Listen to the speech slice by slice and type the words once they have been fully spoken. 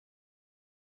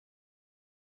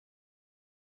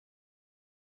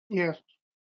Yes.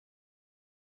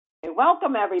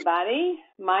 Welcome, everybody.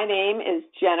 My name is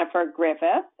Jennifer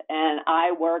Griffith, and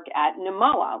I work at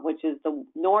NMOA, which is the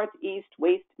Northeast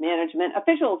Waste Management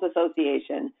Officials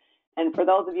Association. And for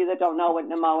those of you that don't know what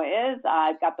NMOA is,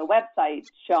 I've got the website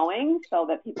showing so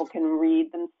that people can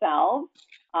read themselves.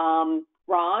 Ron,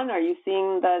 are you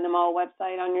seeing the NMOA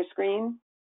website on your screen?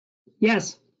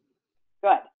 Yes.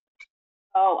 Good.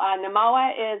 So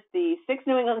NMOA is the 6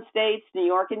 New England states, New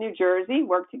York and New Jersey,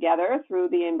 work together through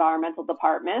the environmental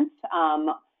departments.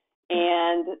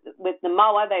 And with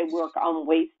NMOA, they work on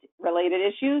waste-related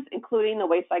issues, including the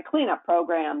waste site cleanup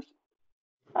programs.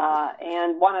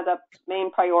 And one of the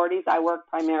main priorities, I work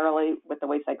primarily with the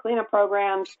waste site cleanup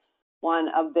programs. One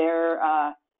of their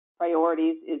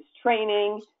priorities is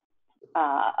training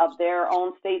of their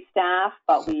own state staff,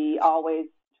 but we always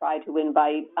try to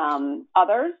invite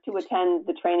others to attend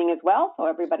the training as well, so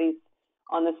everybody's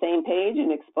on the same page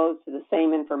and exposed to the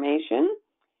same information.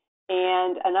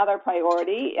 And another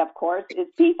priority, of course, is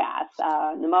PFAS.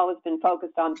 NMOA has been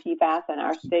focused on PFAS in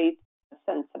our state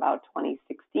since about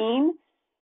 2016.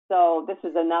 So this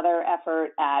is another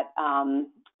effort at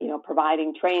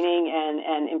providing training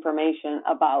and information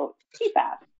about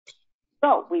PFAS.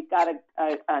 So we've got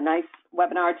a nice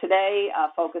webinar today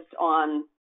focused on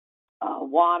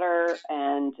water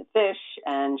and fish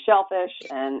and shellfish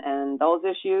and those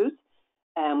issues.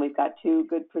 And we've got two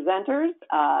good presenters.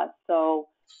 So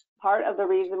part of the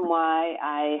reason why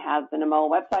I have the NMOA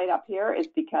website up here is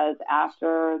because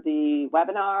after the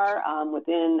webinar,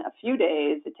 within a few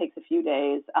days, it takes a few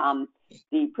days,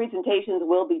 the presentations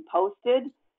will be posted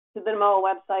to the NMOA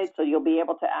website, so you'll be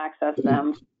able to access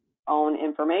them own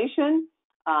information.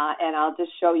 And I'll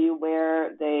just show you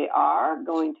where they are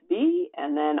going to be,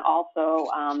 and then also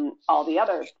all the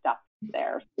other stuff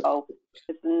there. So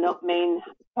it's the main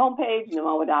homepage,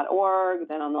 NMOA.org.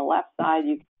 Then on the left side,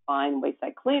 you can find Waste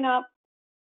Site Cleanup.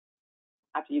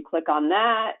 After you click on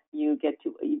that, you get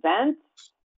to events.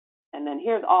 And then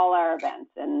here's all our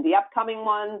events. And the upcoming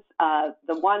ones,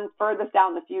 the one furthest out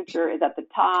in the future is at the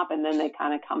top, and then they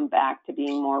kind of come back to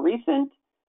being more recent.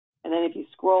 And then if you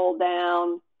scroll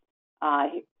down,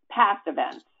 past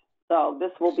events. So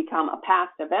this will become a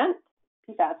past event,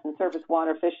 PFAS and surface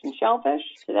water, fish and shellfish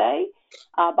today.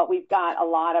 But we've got a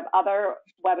lot of other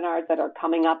webinars that are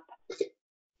coming up,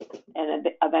 and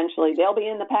eventually they'll be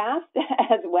in the past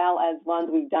as well as ones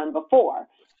we've done before.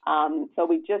 So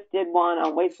we just did one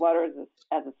on wastewater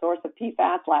as a source of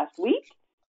PFAS last week.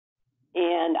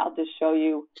 And I'll just show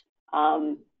you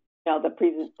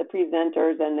the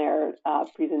presenters and their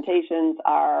presentations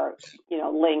are,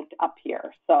 linked up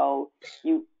here. So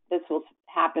this will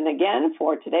happen again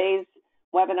for today's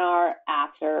webinar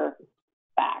after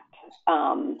fact.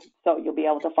 So you'll be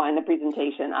able to find the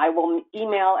presentation. I will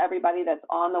email everybody that's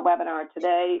on the webinar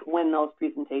today when those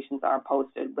presentations are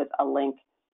posted with a link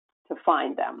to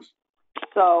find them.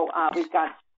 So we've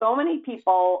got so many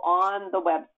people on the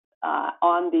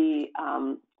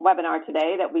webinar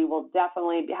today that we will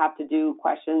definitely have to do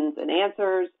questions and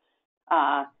answers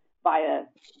via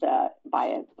the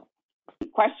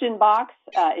question box.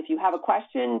 If you have a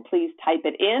question, please type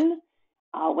it in.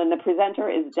 When the presenter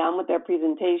is done with their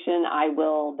presentation, I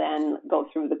will then go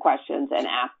through the questions and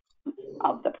ask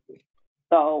of the.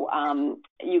 So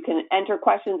you can enter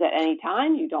questions at any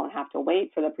time. You don't have to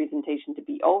wait for the presentation to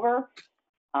be over.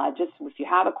 Just if you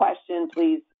have a question,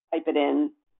 please type it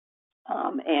in.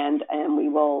 And we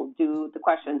will do the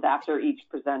questions after each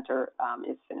presenter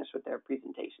is finished with their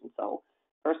presentation. So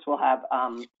first we'll have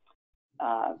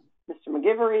Mr.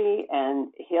 McGivery,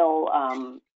 and he'll,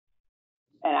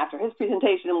 and after his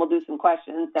presentation, we'll do some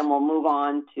questions. Then we'll move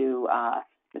on to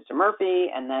Mr. Murphy,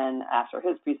 and then after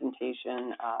his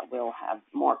presentation, we'll have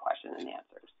more questions and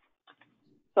answers.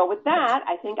 So with that,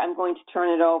 I think I'm going to turn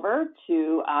it over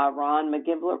to Ron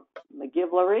McGivery.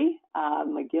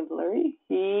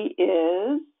 He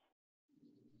is,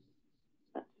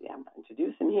 let's see, I'm going to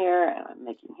introduce him here, and I'm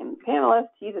making him a panelist.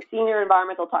 He's a senior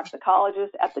environmental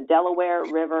toxicologist at the Delaware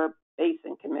River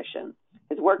Basin Commission.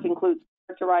 His work includes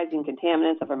characterizing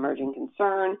contaminants of emerging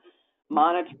concern,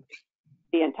 monitoring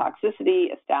and toxicity,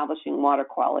 establishing water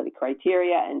quality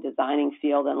criteria, and designing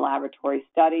field and laboratory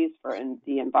studies for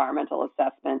the environmental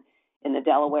assessment in the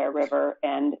Delaware River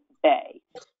and Bay.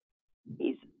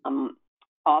 He's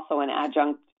also an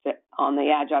adjunct on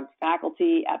the adjunct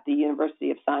faculty at the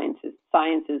University of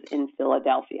Sciences in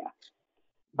Philadelphia.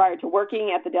 Prior to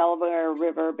working at the Delaware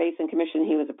River Basin Commission,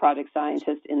 he was a project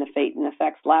scientist in the Fate and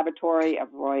Effects Laboratory of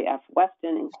Roy F.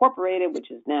 Weston Incorporated, which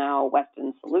is now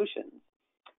Weston Solutions.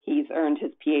 He's earned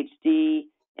his PhD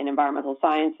in environmental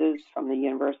sciences from the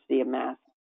University of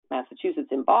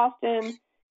Massachusetts in Boston,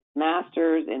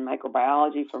 master's in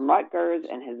microbiology from Rutgers,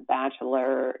 and his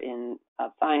bachelor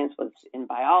of science was in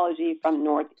biology from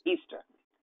Northeastern.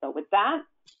 So with that,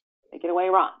 take it away,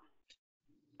 Ron.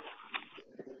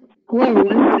 Hello,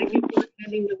 everyone. Thank you for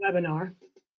attending the webinar.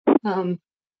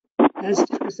 As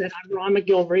I said, I'm Ron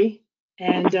McGilvery,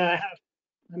 and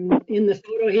I'm in the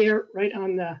photo here, right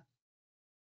on the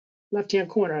left-hand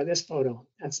corner of this photo.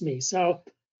 That's me. So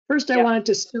first, I wanted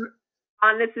to start.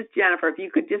 Ron, this is Jennifer. If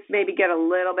you could just maybe get a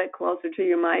little bit closer to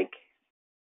your mic.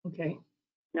 Okay.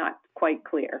 Not quite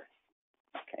clear.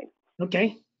 Okay.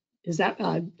 Okay. Is that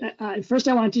first?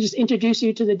 I wanted to just introduce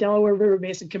you to the Delaware River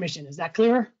Basin Commission. Is that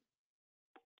clearer?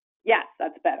 Yes,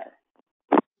 that's better.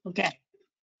 Okay.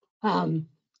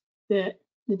 The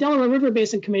Delaware River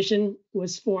Basin Commission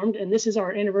was formed, and this is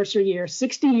our anniversary year,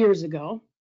 60 years ago.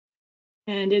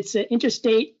 And it's an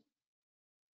interstate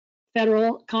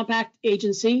federal compact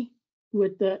agency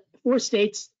with the 4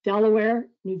 states, Delaware,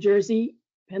 New Jersey,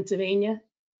 Pennsylvania,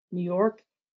 New York,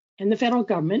 and the federal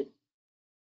government.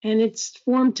 And it's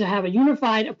formed to have a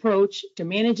unified approach to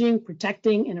managing,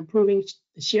 protecting, and improving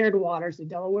the shared waters, the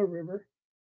Delaware River,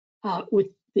 with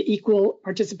the equal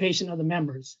participation of the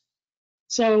members.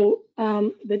 So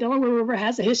the Delaware River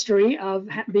has a history of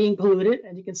being polluted,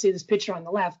 and you can see this picture on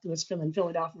the left. It was filmed in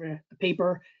Philadelphia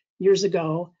paper years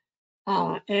ago,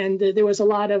 and there was a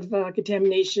lot of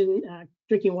contamination,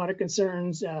 drinking water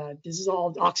concerns,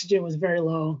 dissolved oxygen was very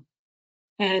low,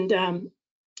 and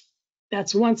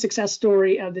that's one success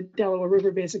story of the Delaware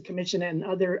River Basin Commission, and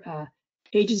other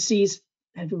agencies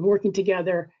have been working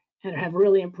together and have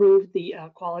really improved the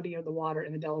quality of the water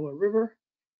in the Delaware River.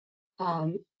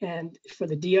 And for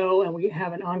the DO, and we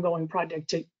have an ongoing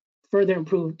project to further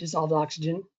improve dissolved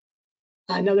oxygen.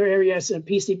 Another area is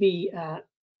PCB,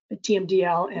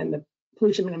 TMDL, and the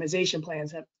pollution minimization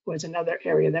plans was another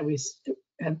area that we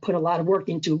have put a lot of work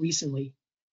into recently.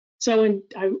 So in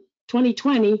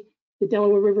 2020, the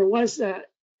Delaware River was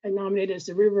nominated as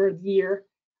the River of the Year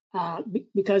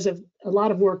because of a lot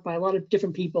of work by a lot of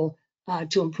different people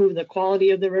to improve the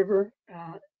quality of the river,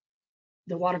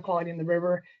 the water quality in the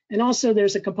river. And also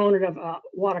there's a component of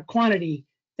water quantity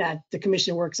that the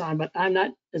commission works on, but I'm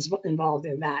not as involved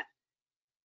in that.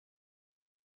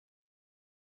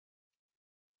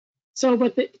 So,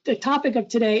 but the topic of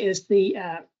today is the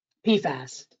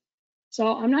PFAS.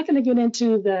 So I'm not going to get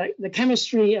into the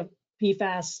chemistry of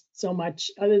PFAS so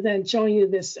much, other than showing you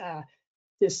this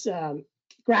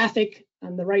graphic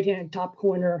on the right-hand top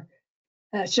corner,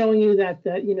 showing you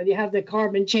that you have the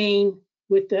carbon chain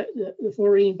with the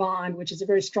fluorine bond, which is a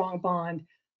very strong bond.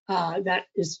 That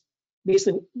is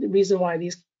basically the reason why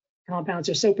these compounds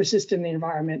are so persistent in the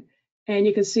environment. And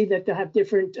you can see that they have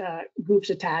different groups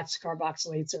attached,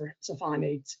 carboxylates or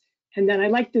sulfonates. And then I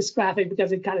like this graphic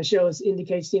because it kind of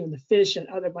indicates the fish and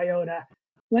other biota,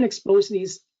 when exposed to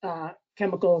these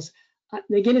chemicals,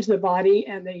 they get into the body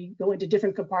and they go into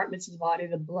different compartments of the body,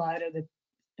 the blood or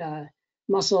the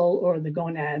muscle or the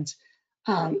gonads.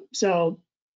 So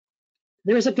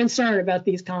there is a concern about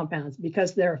these compounds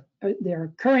because they're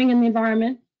occurring in the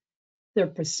environment, they're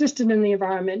persistent in the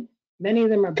environment, many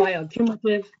of them are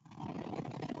bioaccumulative,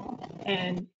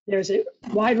 and there's a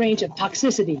wide range of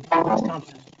toxicity of these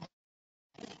compounds.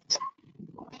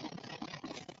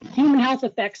 Human health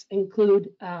effects include,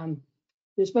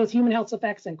 there's both human health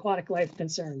effects and aquatic life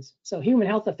concerns. So human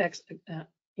health effects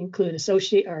include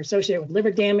associated with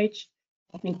liver damage,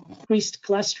 increased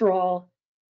cholesterol,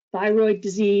 thyroid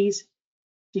disease,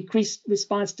 decreased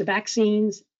response to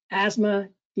vaccines, asthma,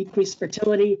 decreased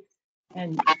fertility,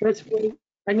 and birth weight,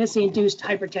 pregnancy-induced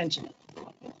hypertension.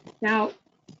 Now,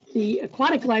 the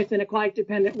aquatic life and aquatic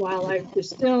dependent wildlife, there's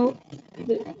still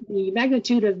the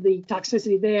magnitude of the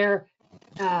toxicity there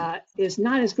is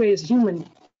not as great as human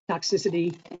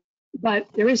toxicity, but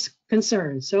there is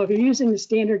concern. So if you're using the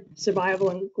standard survival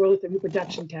and growth and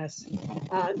reproduction tests,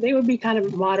 they would be kind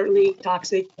of moderately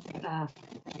toxic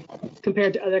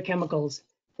compared to other chemicals.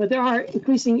 But there are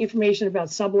increasing information about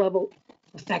sub-level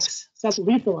effects,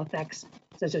 sublethal effects,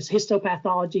 such as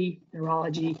histopathology,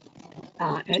 neurology,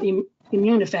 and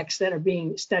immune effects that are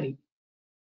being studied.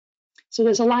 So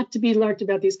there's a lot to be learned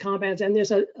about these compounds, and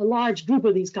there's a large group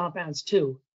of these compounds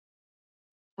too.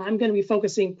 I'm going to be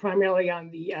focusing primarily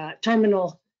on the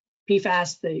terminal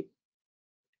PFAS, the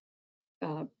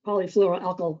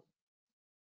polyfluoroalkyl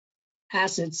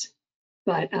acids,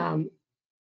 but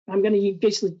I'm going to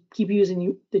basically keep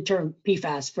using the term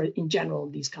PFAS for in general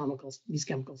these chemicals.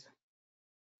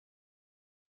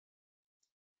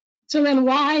 So then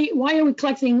why are we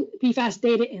collecting PFAS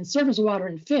data in surface water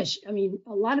and fish? I mean,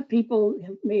 a lot of people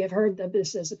may have heard of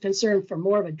this as a concern for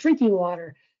more of a drinking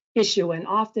water issue, and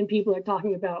often people are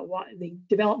talking about the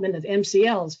development of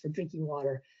MCLs for drinking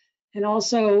water. And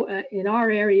also in our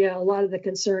area, a lot of the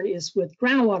concern is with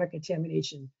groundwater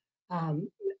contamination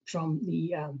from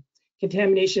the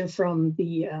contamination from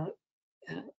the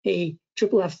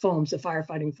AFFF foams, the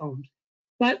firefighting foams.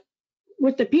 But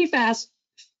with the PFAS,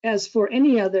 as for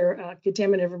any other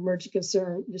contaminant of emerging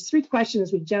concern, there's three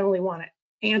questions we generally want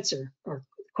to answer, or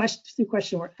three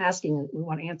questions we're asking and we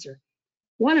want to answer.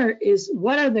 One is,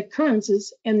 what are the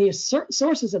occurrences and the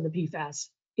sources of the PFAS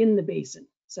in the basin?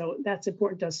 So that's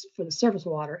important to us for the surface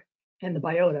water and the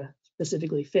biota,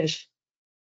 specifically fish.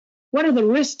 What are the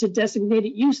risks to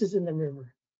designated uses in the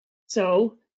river?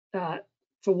 So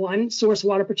for one, source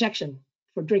water protection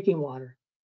for drinking water.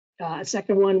 A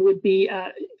second one would be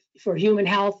for human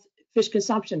health, fish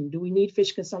consumption. Do we need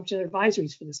fish consumption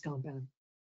advisories for this compound?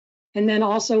 And then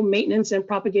also maintenance and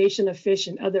propagation of fish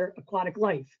and other aquatic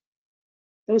life.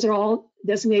 Those are all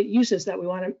designated uses that we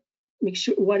want to make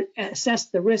sure assess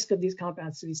the risk of these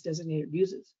compounds to these designated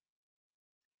uses.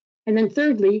 And then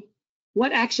thirdly,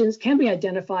 what actions can be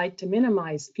identified to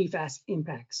minimize PFAS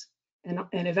impacts and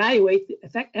evaluate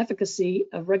the efficacy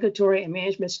of regulatory and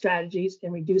management strategies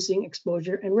in reducing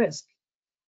exposure and risk.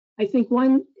 I think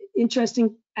one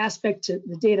interesting aspect to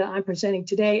the data I'm presenting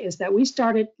today is that we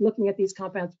started looking at these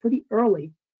compounds pretty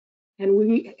early, and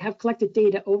we have collected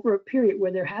data over a period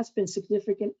where there has been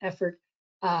significant effort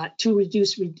to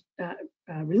reduce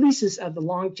releases of the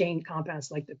long chain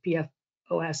compounds like the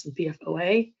PFOS and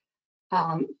PFOA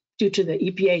due to the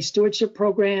EPA stewardship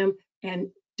program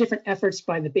and different efforts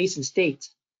by the basin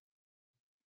states.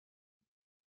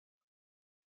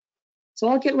 So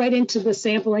I'll get right into the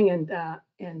sampling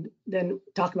and then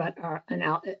talk about our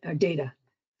data.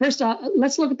 First,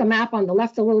 let's look at the map on the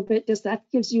left a little bit. That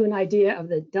gives you an idea of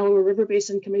the Delaware River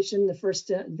Basin Commission, the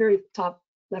first very top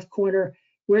left corner,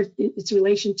 where its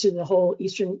relation to the whole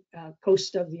eastern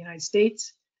coast of the United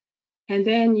States. And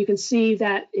then you can see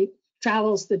that it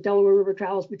travels, the Delaware River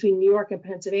travels between New York and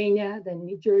Pennsylvania, then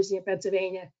New Jersey and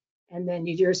Pennsylvania, and then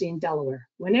New Jersey and Delaware.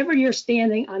 Whenever you're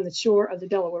standing on the shore of the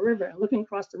Delaware River and looking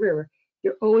across the river,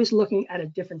 you're always looking at a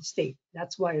different state.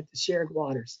 That's why it's the shared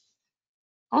waters.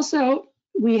 Also,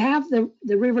 we have the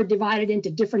river divided into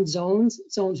different zones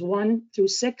 1 through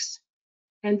 6,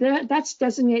 and that's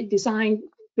designed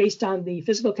based on the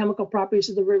physical chemical properties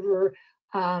of the river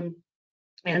and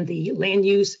the land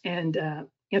use and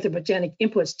anthropogenic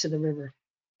inputs to the river.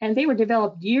 And they were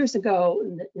developed years ago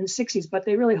in the 60s, but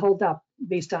they really hold up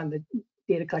based on the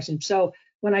data collection. So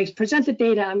when I present the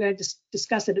data, I'm going to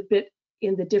discuss it a bit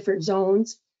in the different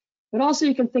zones, but also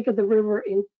you can think of the river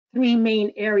in 3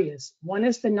 main areas. One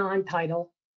is the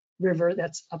non-tidal river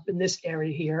that's up in this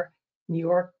area here, New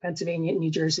York, Pennsylvania,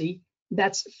 New Jersey.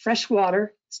 That's fresh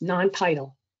water, it's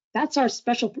non-tidal. That's our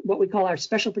what we call our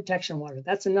special protection water.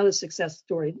 That's another success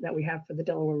story that we have for the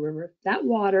Delaware River. That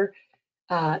water,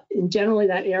 generally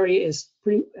that area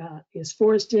is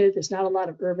forested. There's not a lot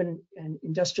of urban and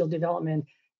industrial development.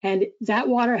 And that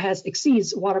water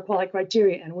exceeds water quality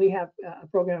criteria, and we have a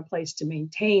program in place to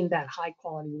maintain that high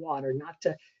quality water,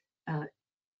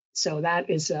 so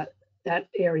that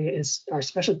area is our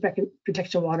special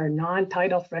protection water,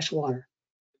 non-tidal fresh water.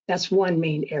 That's one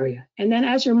main area. And then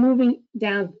as you're moving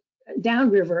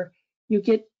downriver, you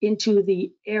get into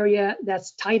the area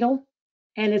that's tidal,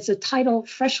 and it's a tidal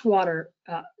freshwater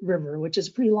river, which is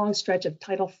a pretty long stretch of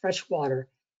tidal freshwater.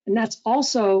 And that's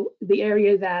also the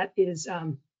area that is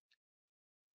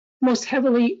most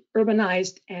heavily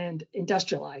urbanized and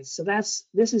industrialized. So this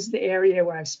is the area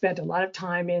where I've spent a lot of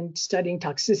time in studying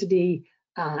toxicity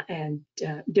and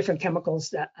different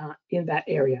chemicals that in that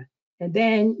area. And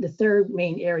then the third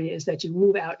main area is that you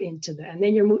move out into and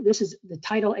then this is the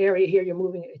tidal area here. You're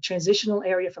moving a transitional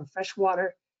area from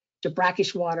freshwater to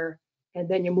brackish water, and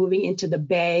then you're moving into the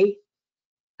bay.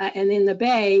 And in the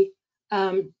bay,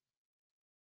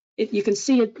 you can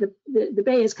see it. The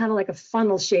bay is kind of like a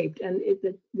funnel shaped, and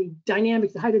the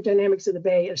hydrodynamics of the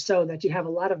bay are so that you have a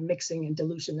lot of mixing and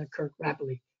dilution that occur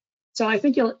rapidly. So I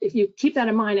think if you keep that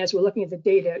in mind as we're looking at the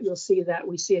data, you'll see that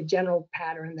we see a general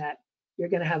pattern that you're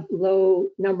going to have low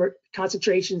number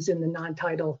concentrations in the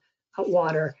non-tidal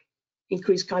water,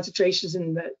 increased concentrations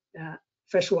in the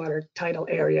freshwater tidal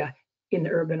area in the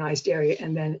urbanized area,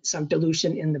 and then some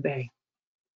dilution in the bay.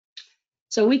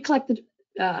 So we collected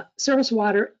surface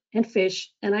water and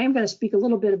fish, and I am going to speak a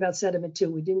little bit about sediment too.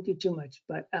 We didn't do too much,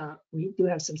 but we do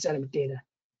have some sediment data.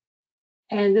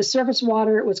 And the surface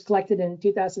water was collected in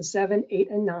 2007,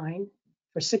 8, and 9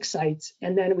 for 6 sites.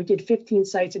 And then we did 15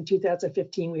 sites in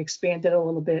 2015. We expanded a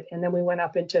little bit, and then we went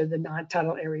up into the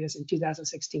non-tidal areas in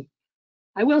 2016.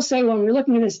 I will say when we're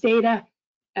looking at this data,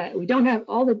 we don't have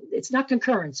all the, it's not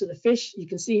concurrent. So the fish, you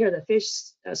can see here, the fish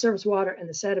surface water and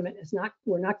the sediment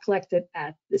were not collected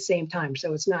at the same time.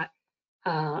 So it's not,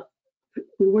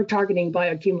 we weren't targeting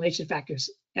bioaccumulation factors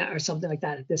or something like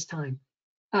that at this time.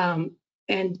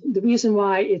 And the reason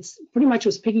why it's pretty much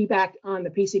was piggybacked on the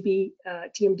PCB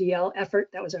TMDL effort.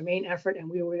 That was our main effort. And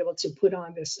we were able to put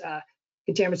on this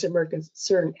contaminants of emerging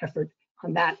concern effort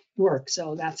on that work.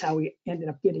 So that's how we ended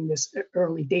up getting this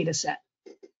early data set.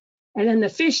 And then the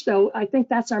fish, though, I think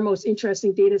that's our most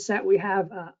interesting data set. We have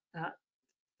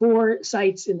 4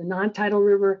 sites in the non-tidal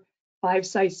river, 5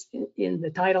 sites in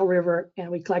the tidal river, and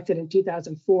we collected in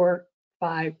 2004,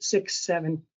 5, 6,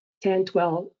 7, 10,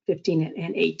 12, 15,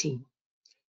 and 18.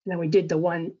 And then we did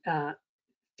the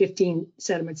 15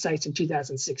 sediment sites in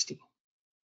 2016.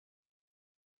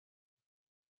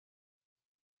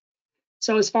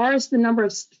 So as far as the number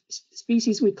of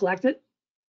species we collected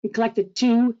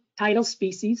 2 tidal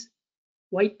species,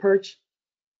 white perch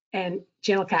and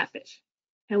channel catfish.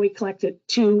 And we collected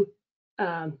 2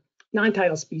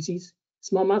 non-tidal species,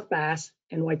 smallmouth bass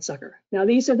and white sucker. Now,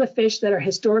 these are the fish that are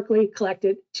historically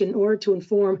collected in order to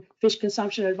inform fish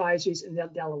consumption advisories in the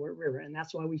Delaware River. And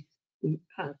that's why we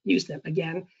use them.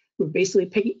 Again, we're basically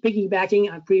piggybacking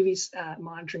on previous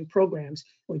monitoring programs.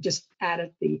 We just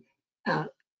added these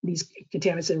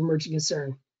contaminants of emerging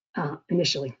concern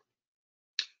initially.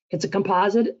 It's a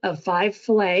composite of 5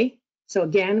 fillet. So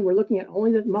again, we're looking at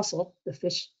only the muscle, the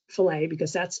fish fillet,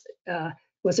 because that's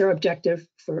was our objective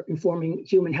for informing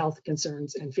human health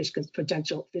concerns and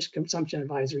potential fish consumption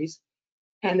advisories.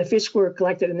 And the fish were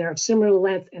collected and they're of similar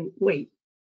length and weight.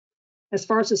 As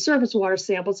far as the surface water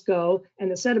samples go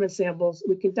and the sediment samples,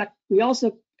 we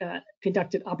also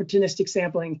conducted opportunistic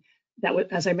sampling that was,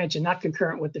 as I mentioned, not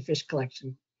concurrent with the fish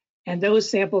collection. And those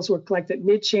samples were collected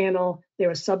mid-channel. They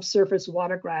were subsurface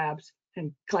water grabs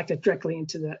and collected directly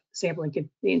into the sampling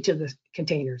into the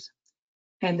containers.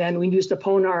 And then we used a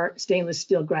Ponar stainless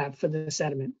steel grab for the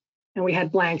sediment. And we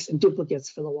had blanks and duplicates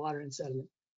for the water and sediment.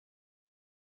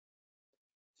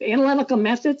 The analytical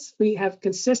methods, we have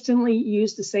consistently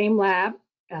used the same lab,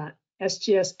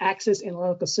 SGS Access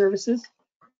Analytical Services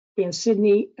in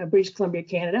Sydney, British Columbia,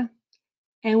 Canada.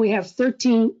 And we have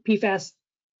 13 PFAS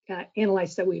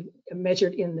analytes that we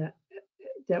measured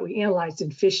that we analyzed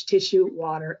in fish tissue,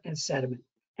 water, and sediment.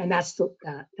 And that's the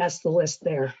list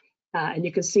there. And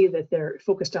you can see that they're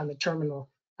focused on the terminal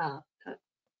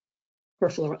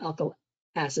perfluoroalkyl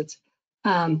acids.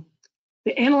 The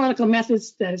analytical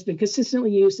methods that has been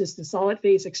consistently used is the solid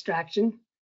phase extraction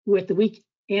with the weak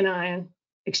anion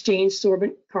exchange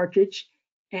sorbent cartridge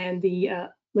and the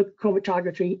liquid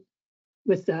chromatography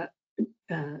with the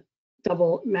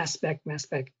double mass spec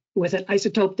with an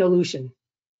isotope dilution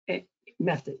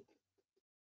method.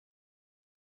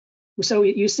 So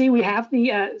you see we have the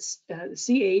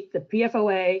C8, the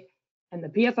PFOA, and the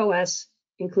PFOS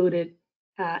included.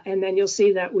 And then you'll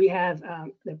see that we have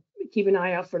keep an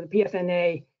eye out for the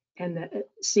PFNA and the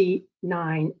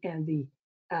C9 and the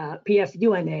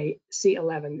PFUNA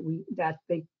C11. That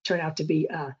they turn out to be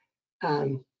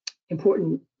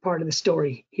important part of the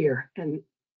story here. And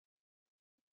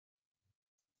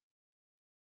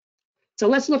so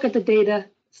let's look at the data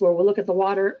we'll look at the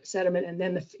water, sediment, and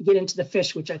then get into the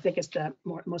fish, which I think is the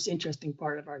most interesting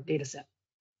part of our data set.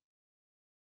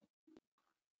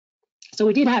 So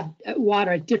we did have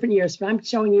water at different years, but I'm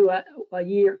showing you a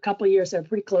couple of years that are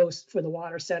pretty close for the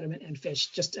water, sediment, and fish,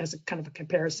 just as a kind of a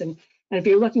comparison. And if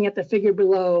you're looking at the figure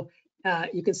below,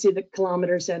 you can see the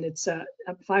kilometers, and it's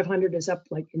 500 is up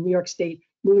like in New York State,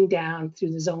 moving down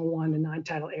through the zone 1 and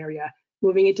non-tidal area.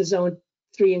 Moving into zone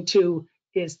 3 and 2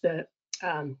 is the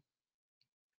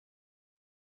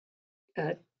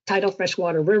tidal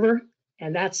freshwater river,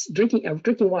 and that's drinking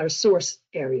water source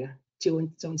area,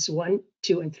 zones 1,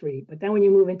 2, and 3. But then when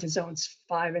you move into zones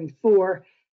 5 and 4,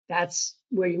 that's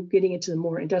where you're getting into the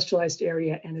more industrialized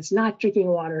area, and it's not drinking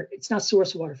water, it's not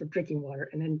source water for drinking water.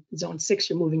 And then zone 6,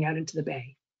 you're moving out into the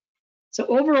bay. So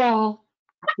overall,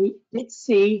 we did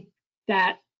see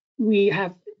that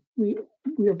we're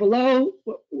below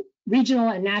regional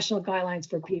and national guidelines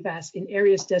for PFAS in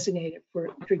areas designated for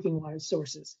drinking water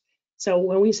sources. So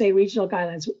when we say regional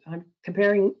guidelines, I'm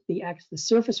comparing the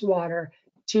surface water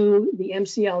to the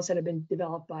MCLs that have been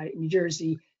developed by New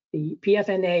Jersey, the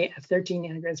PFNA at 13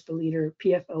 nanograms per liter,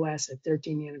 PFOS at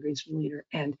 13 nanograms per liter,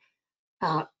 and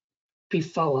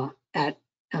PFOA at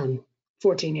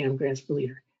 14 nanograms per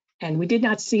liter. And we did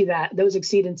not see those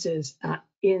exceedances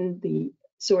in the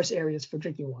source areas for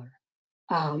drinking water.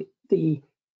 The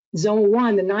zone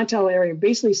 1, the non-tidal area,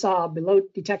 basically saw below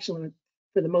detection limit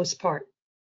for the most part.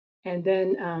 And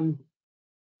then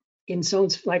in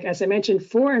zones, like as I mentioned,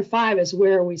 4 and 5 is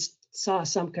where we saw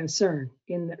some concern.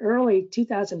 In the early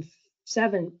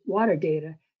 2007 water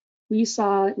data, we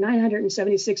saw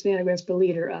 976 nanograms per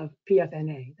liter of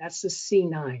PFNA. That's the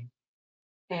C9.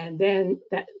 And then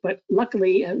that, but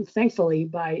luckily and thankfully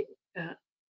by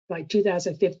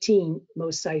 2015,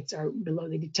 most sites are below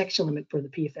the detection limit for the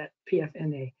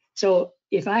PFNA. So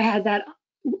if I had that,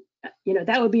 you know,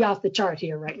 that would be off the chart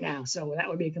here right now. So that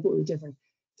would be a completely different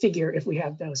figure if we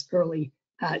have those early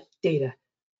data.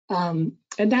 And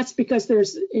that's because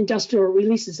there's industrial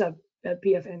releases of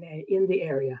PFNA in the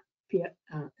area.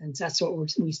 And that's what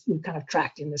we kind of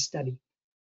tracked in this study.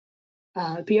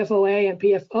 PFOA and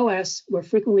PFOS were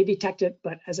frequently detected,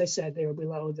 but as I said, they were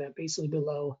below basically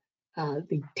below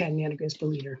the 10 nanograms per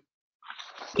liter.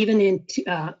 Even in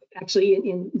actually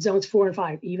in zones 4 and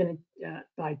 5, even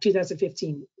by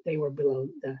 2015, they were below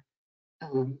the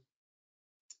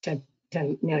 10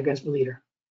 nanograms per liter.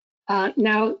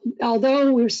 Now,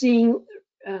 although we're seeing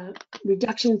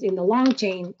reductions in the long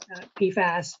chain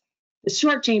PFAS, the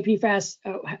short chain PFAS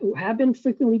have been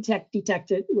frequently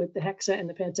detected with the hexa and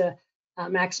the penta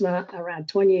maxima around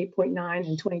 28.9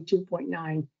 and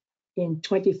 22.9 in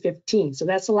 2015. So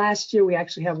that's the last year we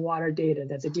actually have water data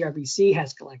that the DRBC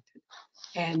has collected.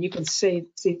 And you can see,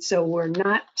 so we're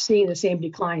not seeing the same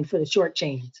decline for the short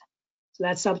chains. So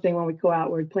that's something when we go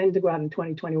out, we're planning to go out in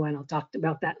 2021. I'll talk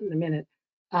about that in a minute.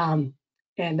 And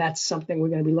that's something we're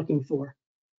going to be looking for.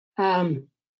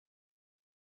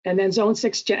 And then zone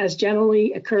 6, as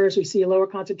generally occurs, we see a lower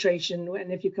concentration.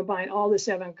 And if you combine all the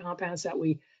 7 compounds that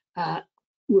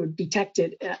were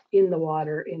detected in the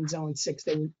water in zone 6,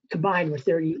 they combined with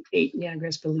 38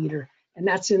 nanograms per liter. And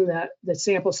that's in the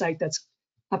sample site that's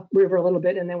upriver a little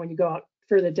bit. And then when you go out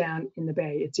further down in the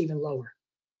bay, it's even lower.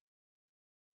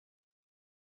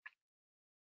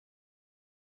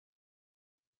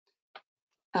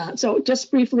 So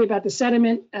just briefly about the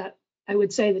sediment, I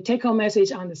would say the take-home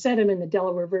message on the sediment in the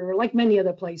Delaware River, like many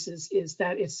other places, is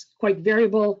that it's quite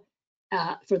variable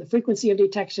for the frequency of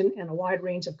detection and a wide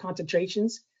range of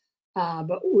concentrations.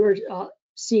 But we're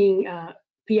seeing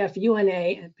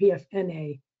PFUNA and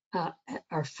PFNA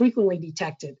are frequently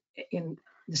detected in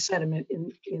the sediment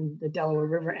in the Delaware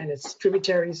River and its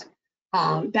tributaries.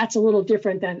 That's a little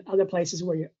different than other places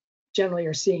where you generally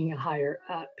are seeing a higher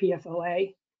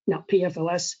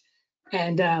PFOS.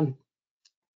 And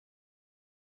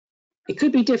it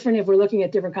could be different if we're looking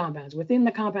at different compounds. Within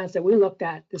the compounds that we looked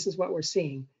at, this is what we're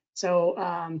seeing.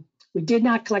 So we did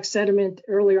not collect sediment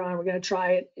earlier on. We're going to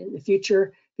try it in the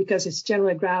future because it's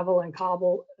generally gravel and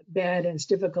cobble bed and it's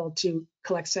difficult to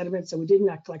collect sediment. So we did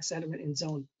not collect sediment in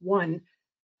zone 1,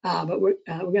 but we're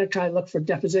going to try to look for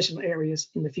depositional areas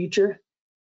in the future.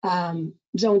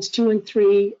 Zones 2 and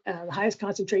 3, the highest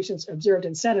concentrations observed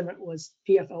in sediment was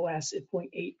PFOS at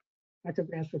 0.8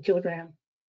 micrograms per kilogram.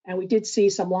 And we did see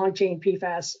some long chain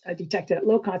PFAS detected at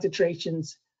low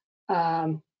concentrations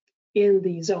in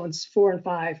the zones 4 and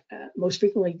 5. Most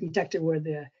frequently detected were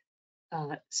the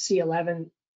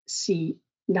C11,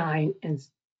 C9, and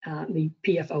the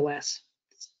PFOS.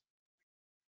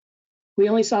 We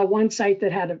only saw one site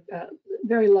that had a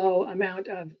very low amount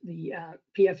of the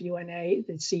PFUNA,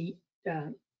 the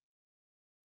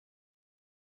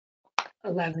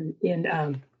C11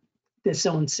 in the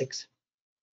zone 6.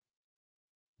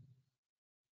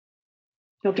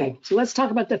 Okay, so let's talk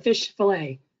about the fish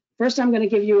fillet. First, I'm going to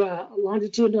give you a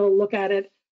longitudinal look at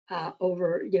it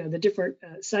over the different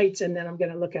sites, and then I'm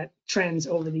going to look at trends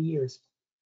over the years.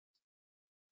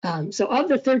 So of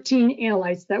the 13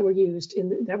 analytes that were used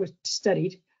that were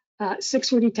studied,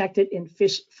 6 were detected in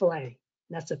fish fillet.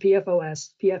 That's the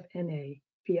PFOS, PFNA,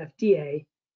 PFDA,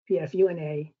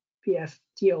 PFUNA,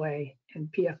 PFDOA, and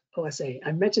PFOSA.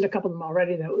 I've mentioned a couple of them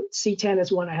already. The C10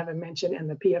 is one I haven't mentioned, and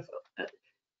the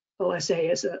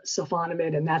PFOSA is a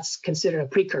sulfonamide, and that's considered a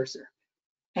precursor.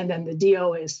 And then the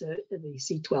DO is the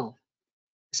C12.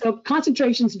 So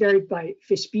concentrations varied by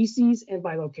fish species and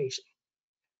by location.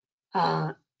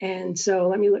 And so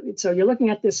let me look. So you're looking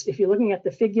at this. If you're looking at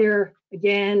the figure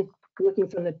again, looking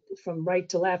from right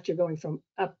to left, you're going from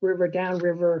upriver,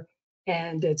 downriver,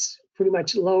 and it's pretty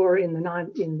much lower in the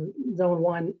zone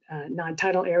 1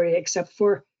 non-tidal area, except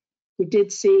for we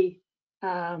did see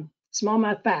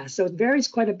smallmouth bass. So it varies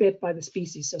quite a bit by the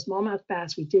species. So smallmouth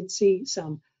bass, we did see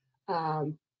some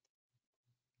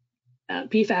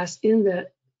PFAS in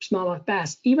the smallmouth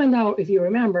bass, even though if you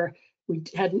remember, we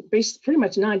had pretty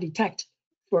much non-detect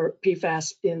for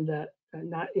PFAS in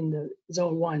not in the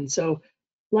zone 1. So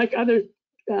like other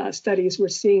studies, we're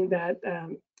seeing that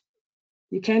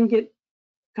you can get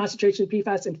concentration of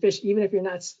PFAS in fish, even if you're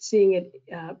not seeing it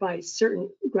by certain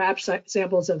grab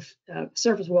samples of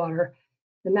surface water,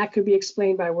 then that could be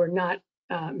explained by we're not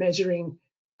measuring,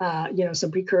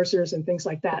 some precursors and things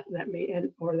like that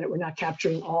or that we're not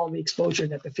capturing all the exposure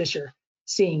that the fish are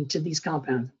seeing to these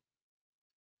compounds.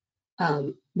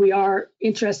 We are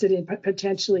interested in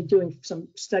potentially doing some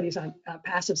studies on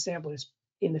passive samplers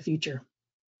in the future.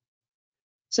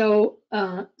 So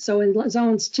in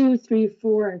zones 2, 3,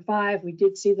 4, and 5, we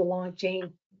did see the long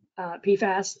chain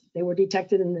PFAS. They were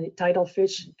detected in the tidal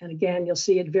fish, and again, you'll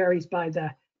see it varies by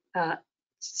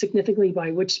significantly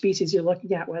by which species you're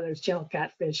looking at, whether it's channel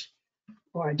catfish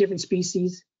or a different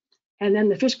species. And then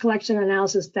the fish collection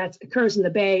analysis that occurs in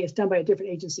the bay is done by a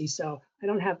different agency. So I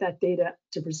don't have that data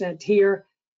to present here.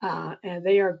 And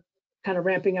they are kind of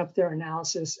ramping up their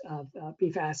analysis of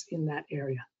PFAS in that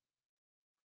area.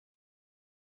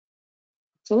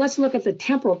 So let's look at the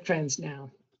temporal trends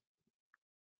now.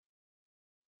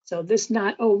 So this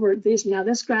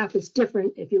graph is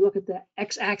different. If you look at the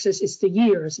x-axis, it's the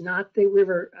years, not the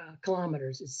river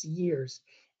kilometers, it's years.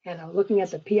 And I'm looking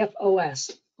at the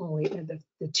PFOS only, and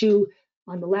the two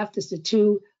on the left is the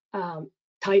two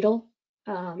tidal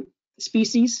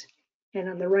species, and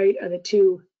on the right are the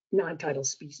two non-tidal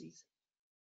species.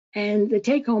 And the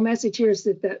take-home message here is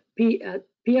that the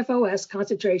PFOS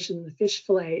concentration in the fish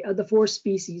fillet of the 4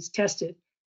 species tested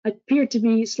appear to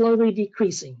be slowly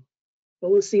decreasing. But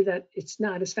we'll see that it's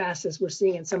not as fast as we're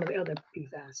seeing in some of the other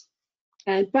PFAS.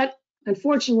 But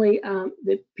unfortunately,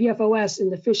 the PFOS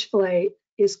in the fish fillet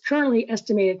is currently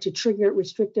estimated to trigger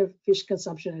restrictive fish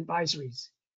consumption advisories.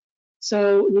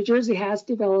 So New Jersey has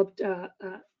developed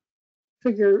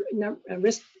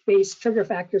risk-based trigger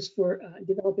factors for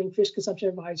developing fish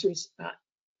consumption advisories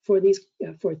for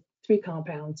 3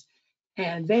 compounds.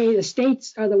 And the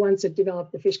states are the ones that develop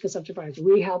the fish consumption advisory.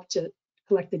 We help to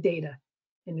collect the data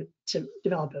and to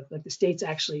develop it, but the states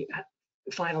actually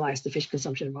finalize the fish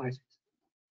consumption advisories.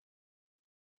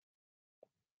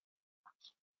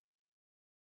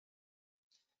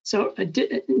 So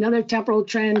another temporal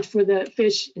trend for the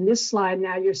fish in this slide,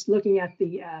 now you're looking at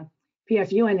the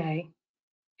PFUNA.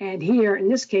 And here, in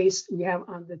this case, we have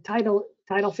on the tidal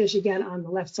fish again on the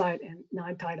left side and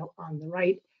non-tidal on the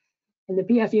right. And the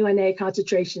PFUNA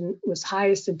concentration was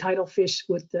highest in tidal fish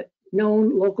with the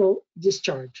known local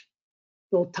discharge.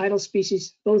 Both tidal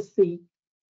species, both the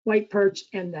white perch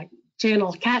and the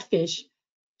channel catfish,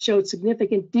 showed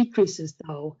significant decreases,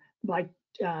 though, by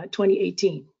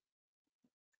 2018.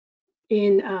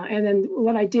 And then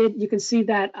what I did, you can see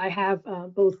that I have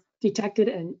both detected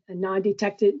and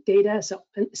non-detected data, so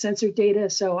censored data.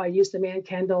 So I used the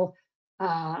Mann-Kendall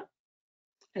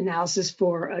analysis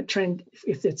for a trend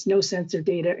if it's no censored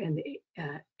data, and the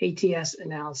ATS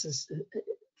analysis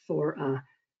for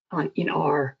in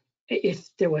R if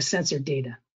there was censored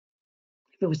data,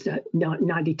 if it was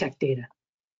non-detect data.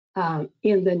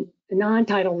 In the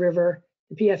non-tidal river,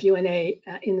 the PFUNA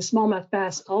in the smallmouth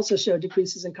bass also showed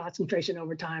decreases in concentration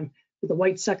over time with the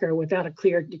white sucker without a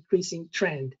clear decreasing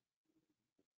trend.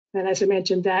 And as I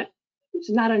mentioned, that it's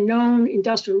not a known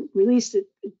industrial release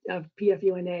of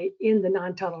PFUNA in the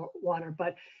non-tidal water,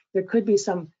 but there could be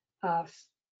some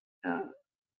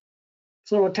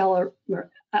fluorotellar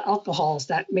alcohols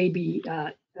that may be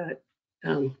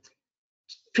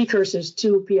precursors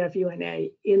to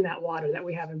PFUNA in that water that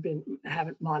we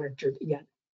haven't monitored yet.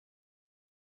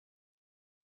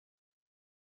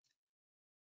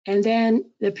 And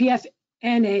then the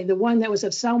PFNA, the one that was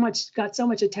got so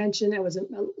much attention, there was a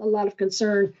lot of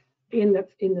concern in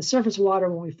the surface water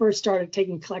when we first started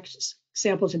taking collection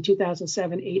samples in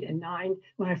 2007, 8, and 9.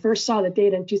 When I first saw the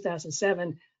data in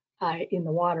 2007 in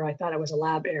the water, I thought it was a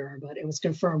lab error, but it was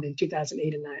confirmed in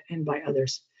 2008 and 9 and by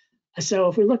others. So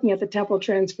if we're looking at the temporal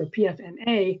trends for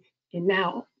PFNA, and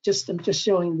now I'm just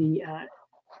showing the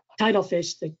tidal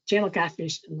fish, the channel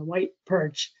catfish, and the white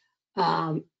perch.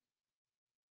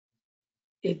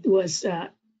 It was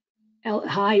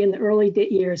high in the early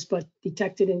years, but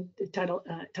detected in the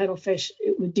tidal fish,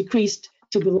 it decreased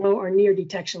to below or near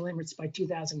detection limits by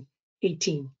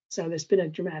 2018. So there's been a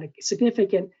dramatic,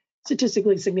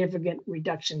 statistically significant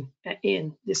reduction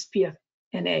in this PFNA,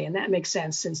 and that makes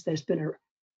sense since there's been a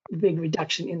big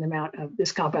reduction in the amount of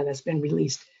this compound that's been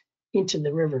released into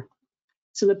the river.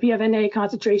 So the PFNA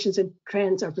concentrations and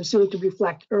trends are presumed to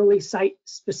reflect early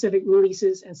site-specific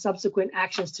releases and subsequent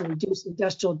actions to reduce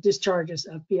industrial discharges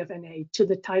of PFNA to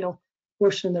the tidal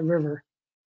portion of the river.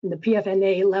 And the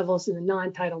PFNA levels in the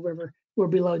non-tidal river were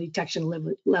below detection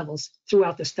levels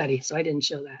throughout the study, so I didn't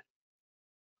show that.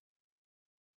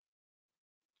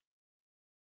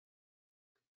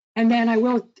 And then I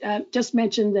will just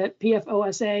mention that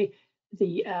PFOSA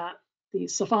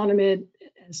sulfonamide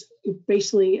as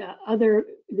basically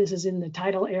this is in the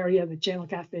tidal area, the channel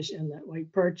catfish and the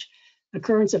white perch.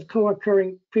 Occurrence of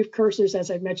co-occurring precursors, as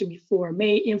I've mentioned before,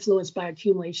 may influence by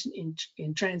accumulation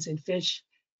in trends in fish.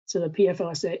 So the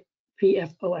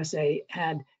PFOSA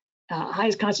had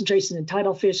highest concentration in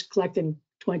tidal fish collected in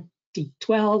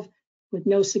 2012, with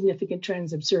no significant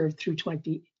trends observed through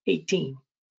 2018.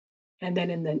 And then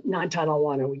in the non-tidal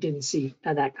water, we didn't see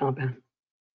that compound.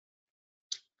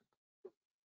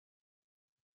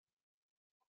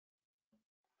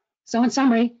 So in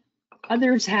summary,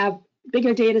 others have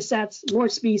bigger data sets, more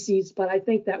species, but I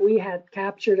think that we had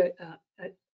captured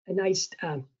a nice,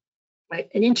 an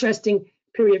interesting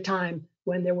period of time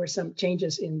when there were some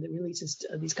changes in the releases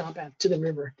of these compounds to the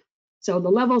river. So the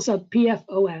levels of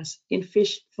PFOS in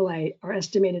fish fillet are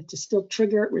estimated to still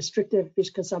trigger restrictive fish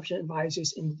consumption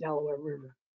advisories in the Delaware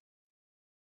River.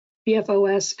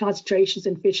 PFOS concentrations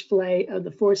in fish fillet of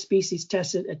the 4 species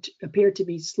tested appear to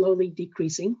be slowly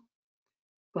decreasing,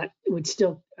 but are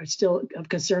still of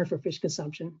concern for fish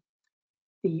consumption.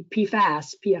 The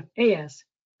PFAS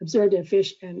observed in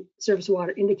fish and surface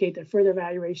water indicate that further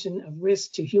evaluation of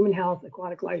risk to human health,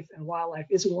 aquatic life, and wildlife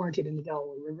is warranted in the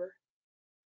Delaware River.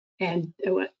 And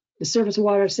the surface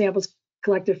water samples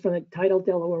collected from the tidal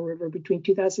Delaware River between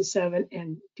 2007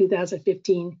 and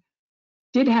 2015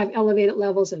 did have elevated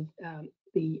levels of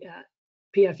the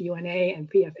PFUNA and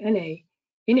PFNA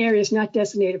in areas not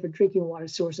designated for drinking water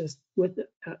sources, with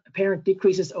apparent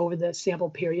decreases over the sample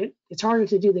period. It's harder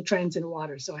to do the trends in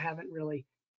water, so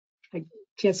I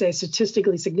can't say a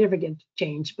statistically significant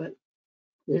change, but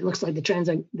it looks like the trends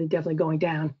are definitely going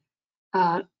down.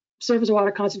 Surface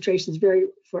water concentrations vary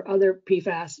for other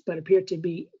PFAS, but appear to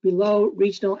be below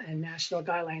regional and national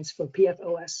guidelines for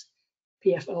PFOS,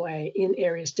 PFOA in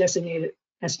areas designated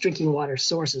as drinking water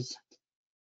sources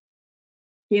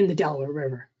in the Delaware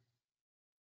River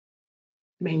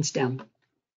main stem.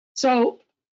 So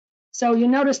you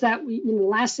notice that the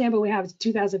last sample we have is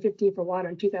 2015 for water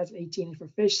and 2018 for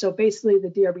fish. So basically the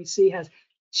DRBC has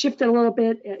shifted a little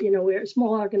bit. We're a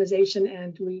small organization,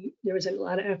 and there was a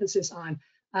lot of emphasis on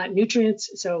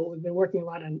nutrients. So we've been working a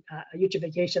lot on a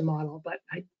eutrophication model, but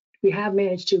we have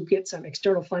managed to get some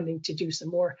external funding to do some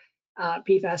more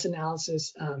PFAS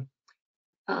analysis.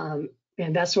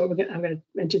 And that's what I'm going to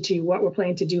mention to you what we're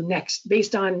planning to do next.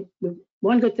 Based on,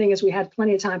 one good thing is we had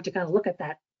plenty of time to kind of look at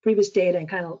that previous data and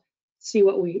kind of see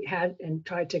what we had and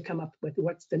try to come up with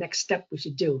what's the next step we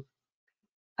should do.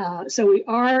 So we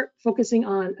are focusing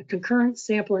on a concurrent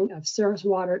sampling of surface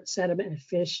water, sediment, and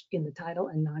fish in the tidal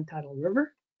and non-tidal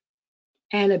river.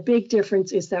 And a big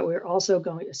difference is that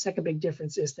a second big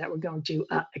difference is that we're going to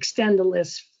extend the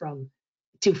list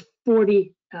to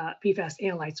 40 PFAS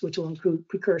analytes, which will include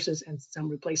precursors and some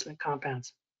replacement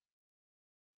compounds.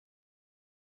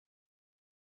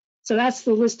 So that's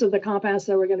the list of the compounds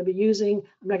that we're going to be using.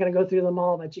 I'm not going to go through them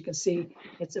all, but you can see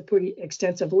it's a pretty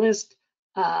extensive list.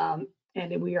 And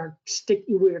we are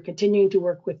continuing to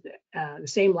work with the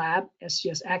same lab,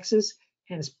 SGS Axis,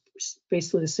 and it's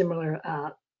basically a similar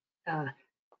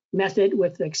method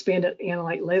with the expanded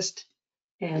analyte list.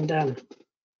 And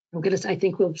I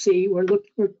think we'll see. We're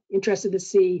interested to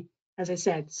see, as I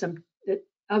said, some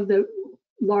of the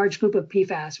large group of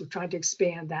PFAS. We're trying to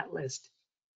expand that list.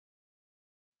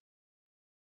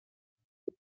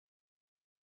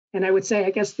 And I would say,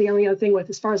 I guess the only other thing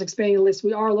as far as expanding the list,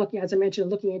 we are looking, as I mentioned,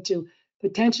 looking into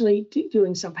potentially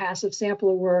doing some passive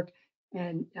sampler work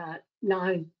and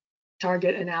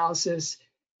non-target analysis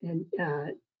and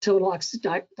total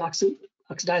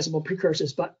oxidizable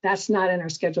precursors, but that's not in our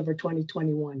schedule for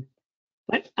 2021.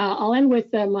 But I'll end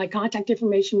with my contact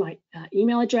information, my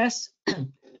email address,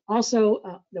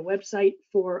 also the website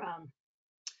for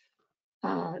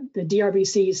the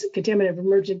DRBC's Contaminant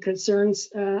Emergent Concerns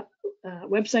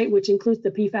website, which includes the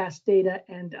PFAS data,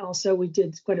 and also we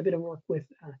did quite a bit of work with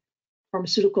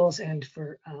pharmaceuticals and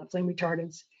for flame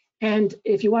retardants. And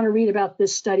if you want to read about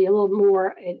this study a little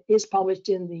more, it is published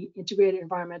in the Integrated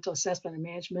Environmental Assessment and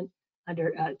Management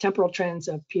under Temporal Trends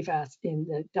of PFAS in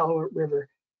the Delaware River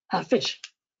fish.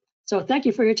 So thank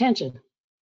you for your attention.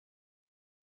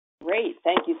 Great.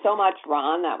 Thank you so much,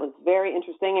 Ron. That was very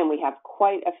interesting, and we have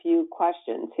quite a few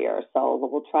questions here. So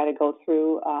we'll try to go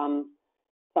through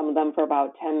some of them for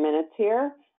about 10 minutes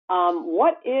here.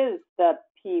 What is the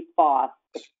PFOS,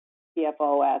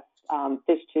 PFOS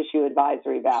fish tissue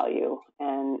advisory value?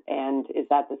 And is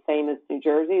that the same as New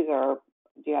Jersey's, or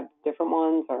do you have different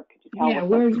ones, or could you tell? Yeah,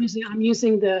 I'm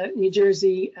using the New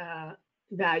Jersey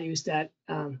values that,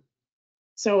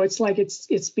 so it's like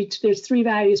there's 3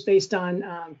 values based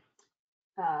on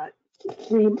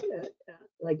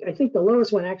like, I think the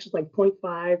lowest one actually is like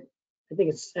 0.5. I think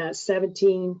it's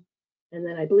 17, and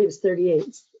then I believe it's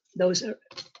 38. Those are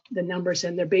the numbers,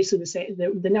 and they're basically the same,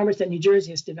 the numbers that New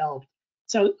Jersey has developed.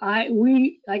 So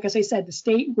like as I said,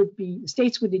 the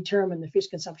states would determine the fish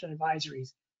consumption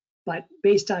advisories, but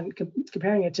based on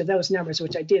comparing it to those numbers,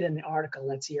 which I did in the article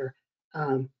that's here,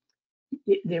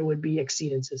 there would be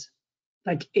exceedances,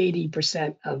 like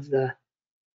 80% of the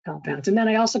compounds. And then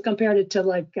I also compared it to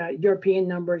like European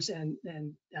numbers and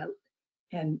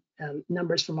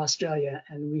numbers from Australia,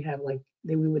 and we have like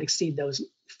we would exceed those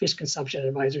fish consumption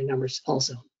advisory numbers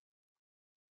also.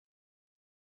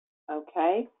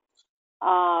 Okay.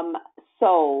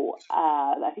 So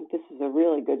I think this is a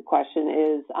really good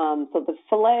question. So the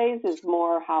fillets is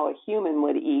more how a human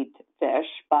would eat fish,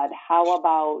 but how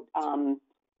about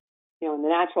in the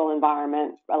natural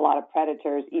environment, a lot of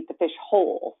predators eat the fish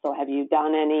whole. So have you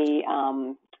done any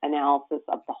analysis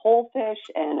of the whole fish,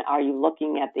 and are you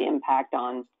looking at the impact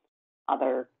on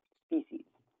other species?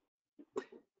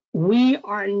 We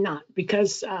are not,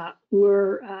 because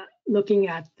we're looking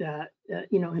at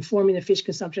informing the fish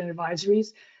consumption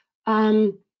advisories.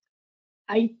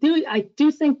 I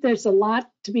do think there's a lot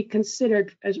to be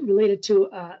considered as related to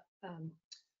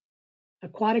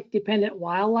aquatic dependent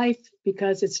wildlife,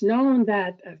 because it's known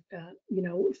that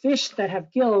fish that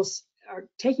have gills are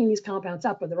taking these compounds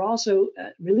up, but they're also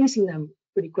releasing them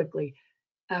pretty quickly,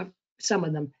 some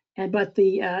of them. But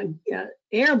the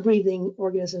air breathing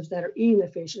organisms that are eating the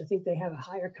fish, I think they have a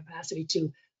higher capacity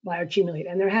to bioaccumulate.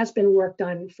 And there has been work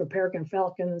done for peregrine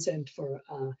falcons and for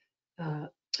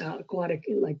aquatic,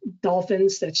 like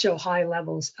dolphins, that show high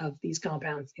levels of these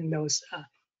compounds in those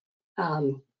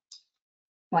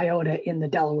biota in the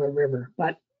Delaware River.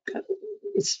 But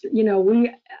it's,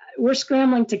 we're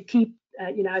scrambling to keep,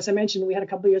 as I mentioned, we had a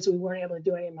couple of years we weren't able to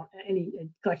do any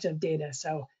collection of data.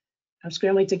 So I'm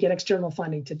scrambling to get external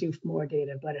funding to do more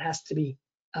data, but it has to be,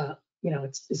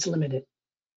 it's limited.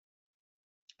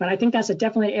 But I think that's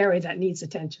definitely an area that needs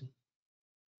attention.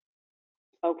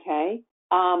 Okay.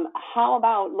 How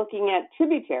about looking at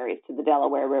tributaries to the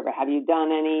Delaware River? Have you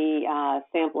done any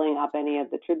sampling up any of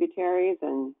the tributaries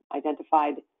and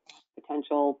identified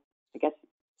potential, I guess,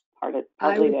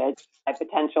 partly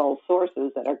potential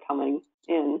sources that are coming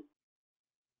in?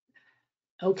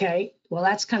 Okay, well,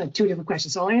 that's kind of two different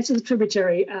questions. So I'll answer the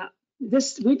tributary.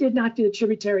 We did not do the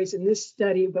tributaries in this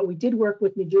study, but we did work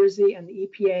with New Jersey and the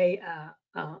EPA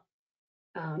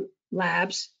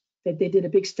labs. That they did a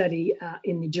big study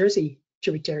in New Jersey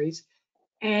tributaries,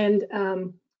 and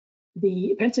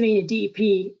the Pennsylvania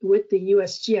DEP with the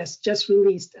USGS just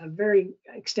released a very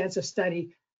extensive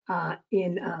study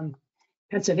in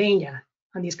Pennsylvania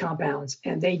on these compounds,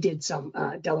 and they did some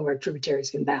Delaware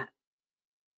tributaries in that.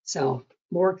 So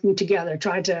working together,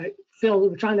 trying to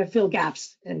fill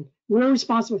gaps, and we're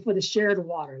responsible for the shared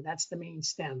water. That's the main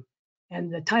stem,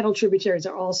 and the tidal tributaries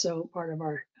are also part of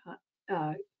our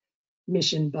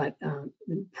mission, but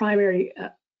the primary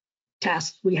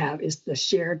task we have is the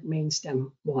shared main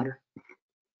stem water.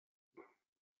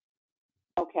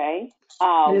 Okay.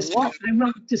 I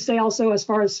want to say also, as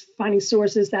far as finding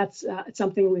sources, that's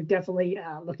something we're definitely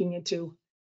looking into,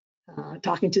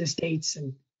 talking to the states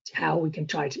and how we can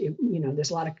try to,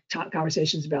 there's a lot of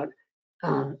conversations about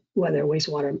whether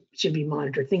wastewater should be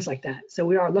monitored, things like that. So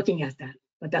we are looking at that,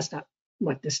 but that's not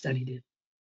what this study did.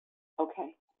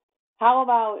 Okay. How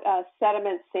about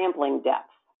sediment sampling depth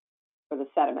for the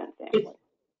sediment sampling?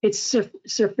 It's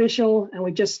superficial, and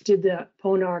we just did the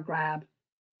Ponar grab.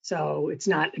 So it's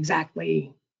not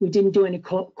exactly, we didn't do any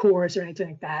cores or anything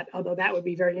like that, although that would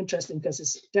be very interesting because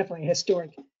it's definitely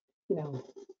historic,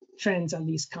 trends on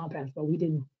these compounds, but we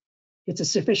didn't, it's a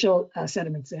superficial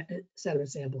sediment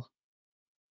sample.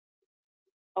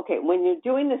 Okay, when you're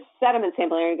doing the sediment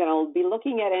sampling, are you going to be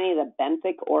looking at any of the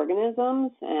benthic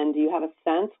organisms? And do you have a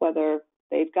sense whether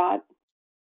they've got?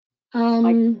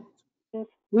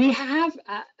 We have,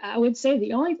 I would say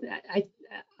the only,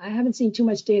 I haven't seen too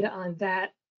much data on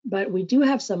that, but we do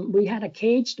have some. We had a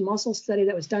caged mussel study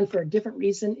that was done for a different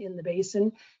reason in the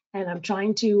basin, and I'm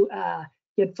trying to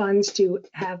get funds to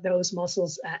have those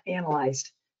mussels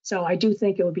analyzed. So I do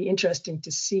think it would be interesting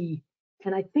to see,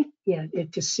 and I think,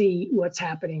 to see what's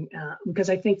happening, because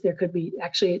I think there could be,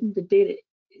 actually, the data,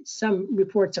 some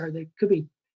reports are there could be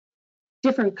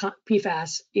different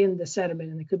PFAS in the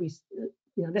sediment, and it could be,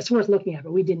 that's worth looking at,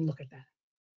 but we didn't look at that.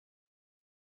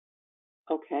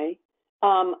 Okay.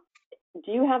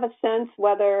 Do you have a sense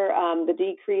whether the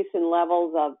decrease in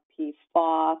levels of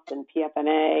PFAS and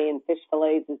PFNA and fish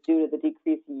fillets is due to the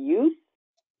decreased use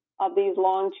of these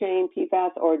long chain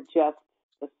PFAS, or just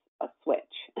a switch?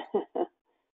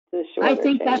 I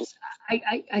think that's,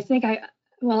 I think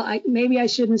well, maybe I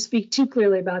shouldn't speak too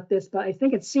clearly about this, but I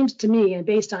think it seems to me, and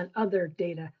based on other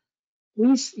data,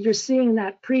 you're seeing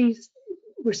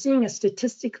we're seeing a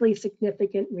statistically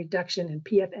significant reduction in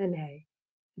PFNA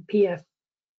and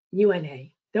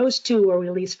PFUNA. Those two were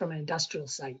released from an industrial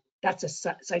site. That's a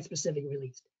site-specific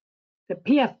release. The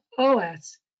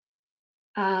PFOS,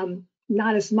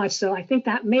 not as much. So I think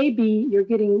that maybe you're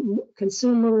getting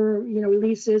consumer,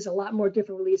 releases, a lot more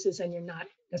different releases, and you're not.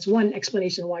 That's one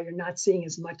explanation why you're not seeing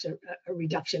as much a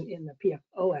reduction in the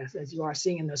PFOS as you are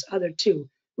seeing in those other two,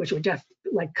 which were just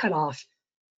like cut off.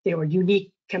 They were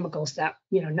unique chemicals that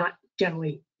not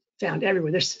generally found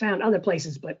everywhere. They're found other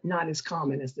places, but not as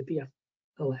common as the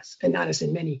PFOS, and not as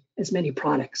many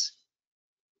products.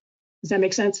 Does that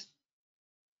make sense?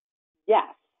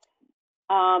 Yes.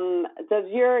 Does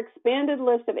your expanded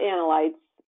list of analytes,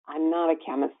 I'm not a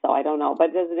chemist, so I don't know,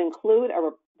 but does it include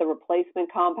the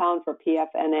replacement compound for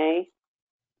PFNA?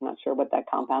 I'm not sure what that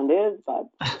compound is, but.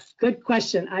 Good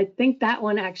question. I think that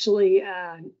one actually,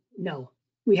 no.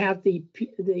 We have the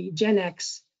Gen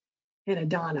X and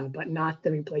Adana, but not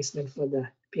the replacement for the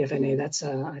PFNA. That's,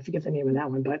 I forget the name of that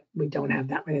one, but we don't have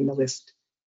that one in the list.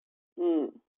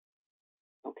 Okay.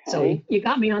 So you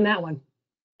got me on that one.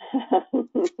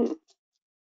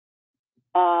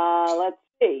 Let's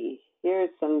see.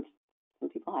 Here's some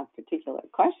people have particular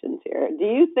questions here. Do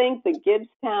you think the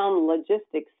Gibbstown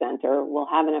Logistics Center will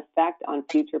have an effect on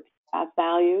future PFAS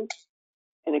values?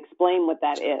 And explain what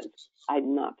that is.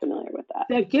 I'm not familiar with that.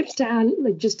 The Gibbstown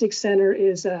Logistics Center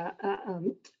is a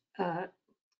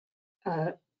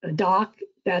dock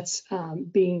that's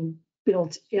being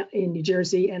built in New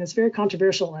Jersey, and it's very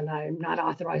controversial, and I'm not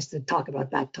authorized to talk about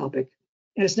that topic.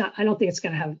 And it's not. I don't think it's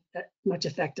going to have that much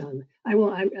effect on.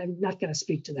 I'm not going to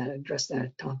speak to that. Address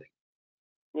that topic.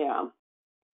 Yeah.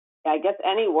 I guess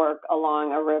any work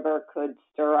along a river could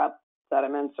stir up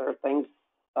sediments or things.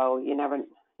 So you never.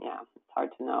 Yeah, it's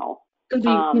hard to know. Could be.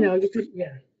 You could.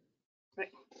 Yeah. Right.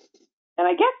 And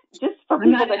I guess just for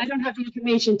people I don't have the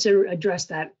information to address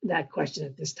that question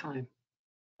at this time.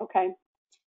 Okay.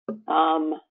 Let's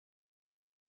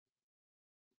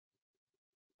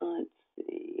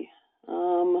see.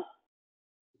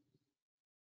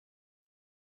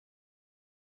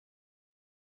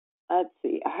 Let's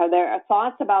see. Are there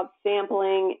thoughts about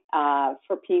sampling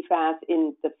for PFAS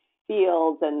in the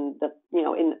fields and the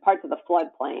in parts of the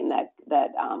floodplain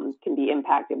that can be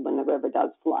impacted when the river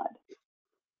does flood?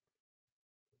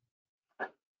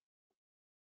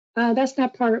 That's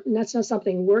not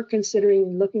something we're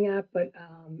considering looking at, but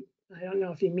I don't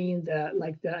know if you mean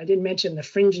I didn't mention the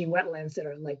fringing wetlands that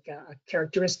are like a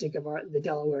characteristic of the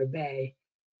Delaware Bay,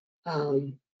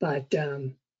 but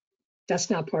that's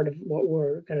not part of what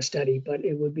we're going to study, but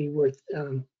it would be worth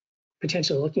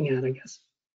potentially looking at, I guess.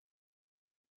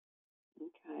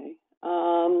 Okay.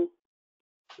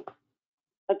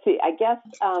 Let's see. I guess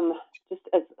just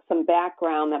as some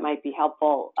background that might be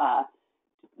helpful,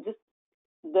 just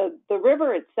the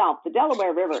river itself, the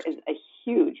Delaware River, is a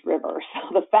huge river. So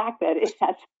the fact that it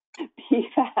has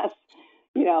PFAS,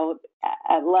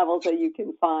 at levels that you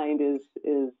can find is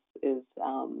a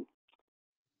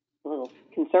little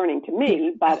concerning to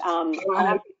me. But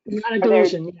not a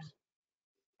delusion.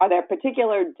 Are there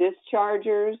particular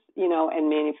dischargers, and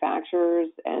manufacturers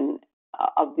and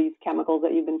of these chemicals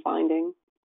that you've been finding?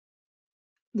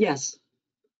 Yes.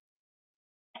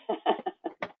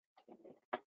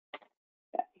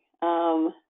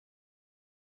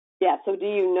 Yeah. So, do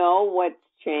you know what's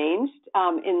changed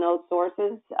in those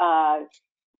sources?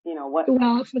 What?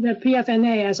 Well, for the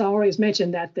PFNA, as I always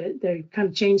mentioned, that they kind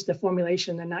of changed the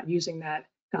formulation. They're not using that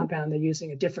compound. They're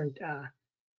using a different.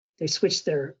 They switched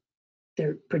their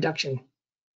production.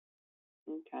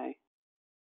 Okay.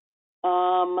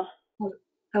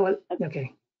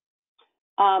 Okay.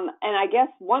 And I guess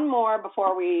one more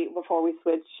before we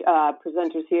switch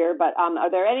presenters here. But are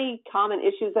there any common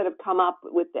issues that have come up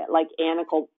with like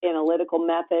analytical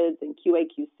methods and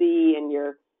QA/QC and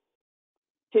your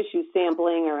tissue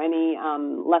sampling, or any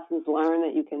lessons learned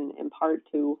that you can impart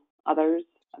to others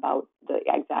about the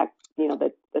exact,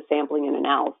 the sampling and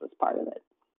analysis part of it?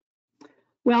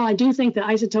 Well, I do think the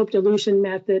isotope dilution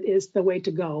method is the way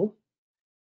to go.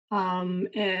 I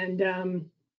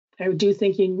do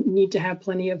think you need to have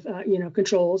plenty of,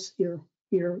 controls, your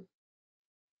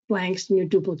blanks and your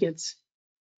duplicates.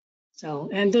 So,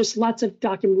 and there's lots of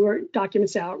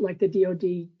documents out, like the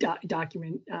DoD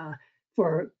document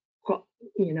for,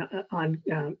 on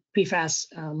PFAS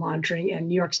monitoring, and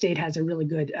New York State has a really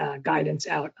good guidance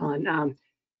out on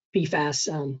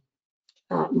PFAS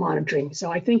monitoring.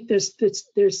 So I think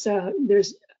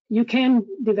you can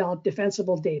develop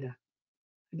defensible data,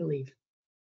 I believe.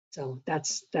 So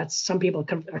that's some people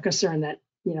are concerned that,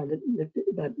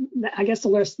 but I guess the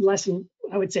lesson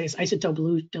I would say is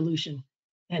isotope dilution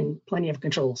and plenty of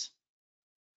controls.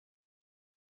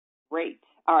 Great.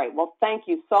 All right. Well, thank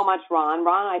you so much, Ron.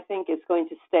 Ron, I think, is going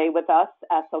to stay with us,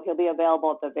 so he'll be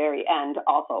available at the very end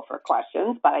also for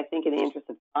questions. But I think in the interest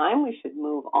of time, we should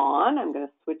move on. I'm going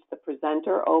to switch the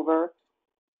presenter over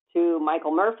to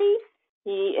Michael Murphy.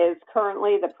 He is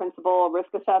currently the Principal Risk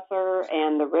Assessor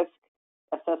and the Risk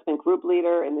Assessment Group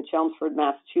Leader in the Chelmsford,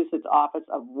 Massachusetts Office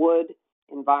of Wood,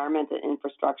 Environment, and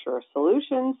Infrastructure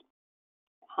Solutions.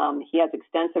 He has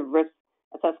extensive risk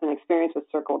assessment experience with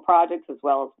circular projects as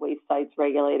well as waste sites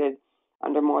regulated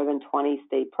under more than 20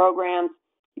 state programs.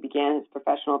 He began his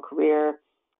professional career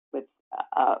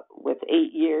with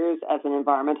 8 years as an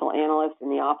environmental analyst in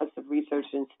the Office of Research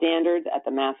and Standards at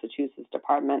the Massachusetts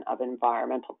Department of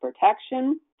Environmental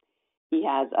Protection. He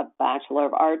has a Bachelor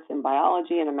of Arts in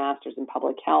Biology and a Master's in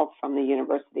Public Health from the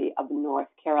University of North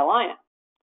Carolina.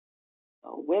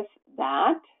 So with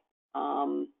that,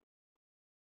 Ron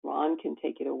can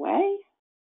take it away.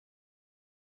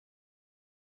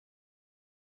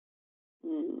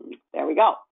 There we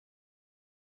go.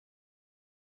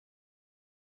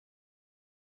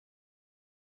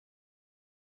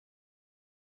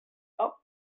 Oh,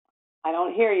 I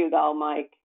don't hear you though,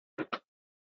 Mike.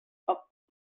 Oh.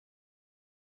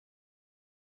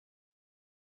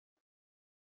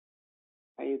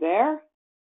 Are you there?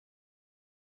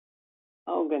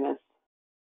 Oh, goodness.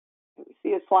 We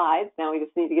see his slides. Now we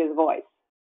just need to get his voice.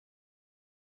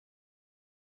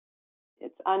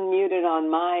 It's unmuted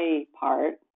on my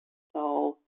part,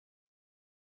 so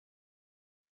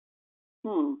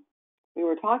we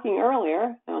were talking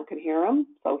earlier, and I could hear him,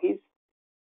 so he's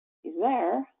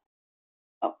there.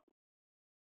 Oh, I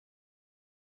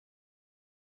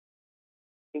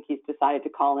think he's decided to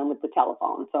call in with the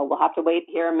telephone, so we'll have to wait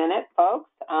here a minute, folks.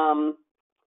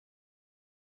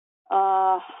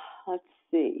 Let's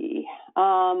see.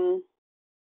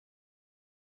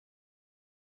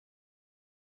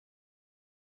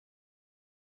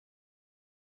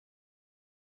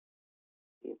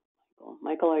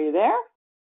 Michael, are you there?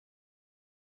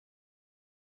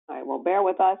 All right, well, bear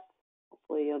with us.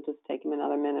 Hopefully you'll just take him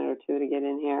another minute or two to get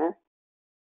in here.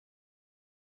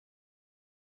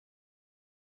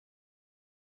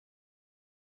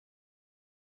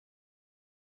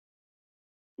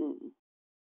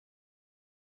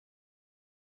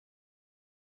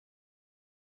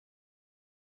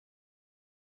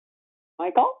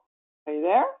 Michael, are you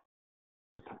there?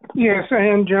 Yes, I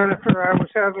am, Jennifer. I was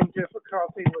having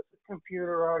difficulty with the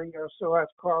computer audio, so I've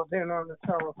called in on the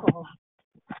telephone.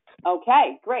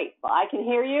 Okay, great. Well, I can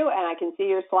hear you and I can see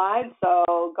your slides,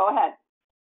 so go ahead.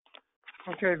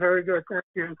 Okay, very good. Thank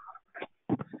you.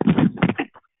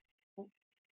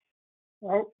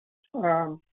 Well,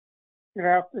 good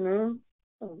afternoon.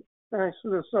 Thanks for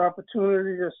this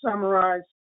opportunity to summarize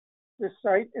the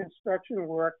site inspection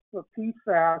work for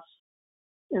PFAS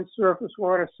in surface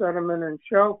water sediment and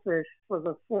shellfish for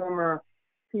the former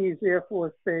Pease Air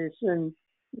Force Base in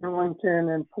Millington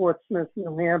and Portsmouth,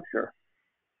 New Hampshire.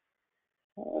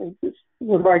 I just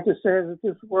would like to say that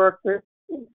this work that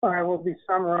I will be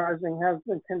summarizing has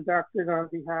been conducted on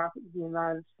behalf of the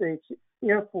United States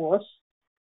Air Force.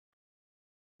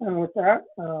 And with that,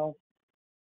 I'll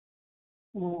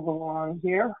move along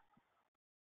here.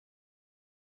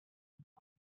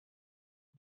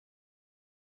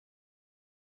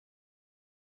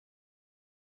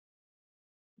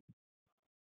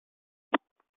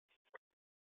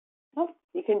 Oh,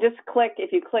 you can just click,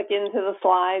 if you click into the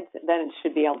slides, then it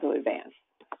should be able to advance.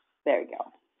 There you go.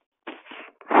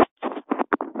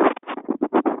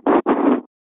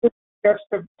 Just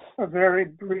a very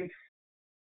brief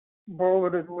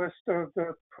bulleted list of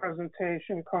the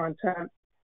presentation content.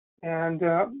 And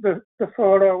the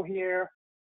photo here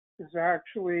is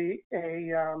actually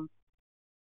a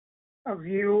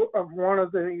view of one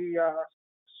of the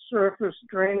surface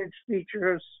drainage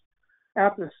features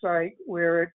at the site,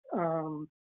 where it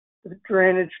the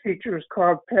drainage feature is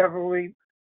called Peverly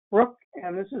Brook,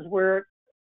 and this is where it,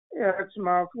 at its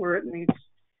mouth, where it meets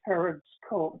Herod's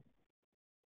Cove.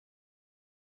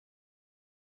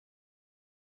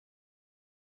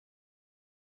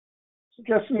 So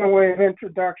just in the way of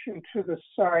introduction to the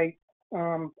site,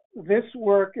 this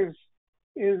work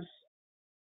is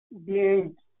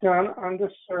being done under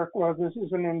CERCLA. This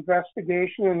is an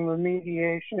investigation and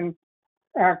remediation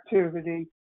activity.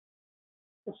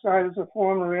 The site is a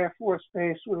former Air Force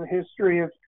base with a history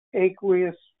of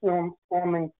aqueous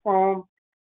film-forming foam.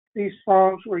 These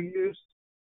foams were used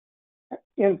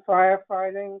in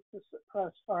firefighting to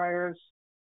suppress fires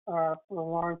for a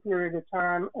long period of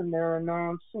time, and they're a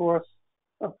known source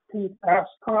of PFAS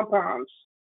compounds.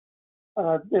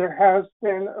 There has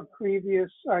been a previous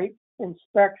site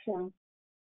inspection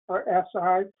for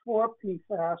SI for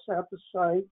PFAS at the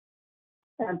site,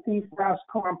 and PFAS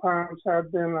compounds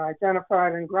have been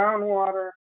identified in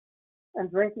groundwater and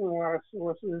drinking water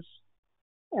sources,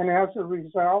 and as a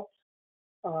result,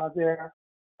 there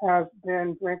has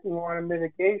been drinking water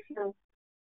mitigation,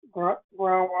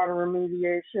 groundwater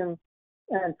remediation,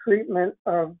 and treatment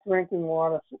of drinking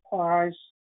water supplies.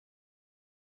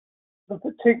 The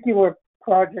particular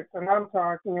project that I'm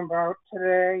talking about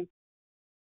today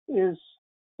is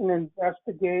an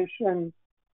investigation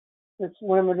that's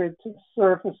limited to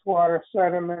surface water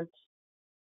sediments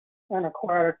and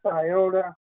aquatic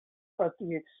biota, but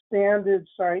the expanded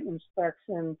site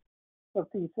inspection of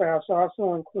PFAS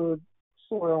also includes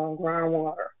soil and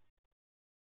groundwater.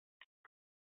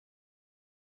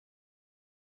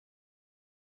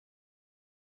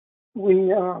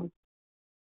 We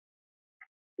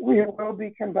will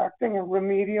be conducting a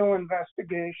remedial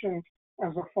investigation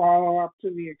as a follow-up to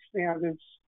the expanded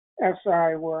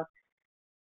SI work.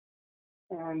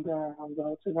 And I'll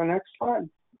go to the next slide.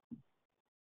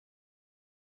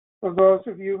 For those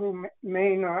of you who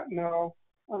may not know,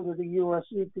 under the US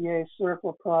EPA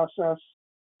CERCLA process,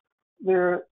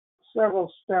 there are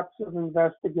several steps of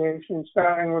investigation,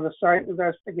 starting with a site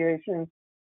investigation,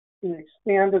 the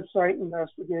expanded site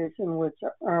investigation, which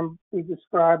I'll be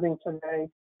describing today.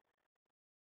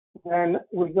 Then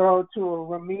we go to a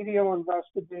remedial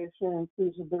investigation,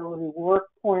 feasibility work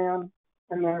plan,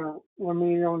 and then a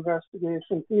remedial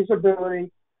investigation feasibility,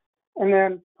 and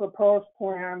then proposed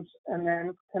plans, and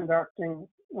then conducting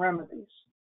remedies.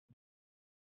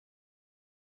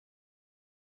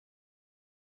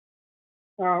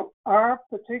 Now, our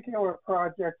particular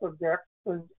project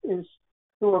objective is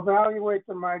to evaluate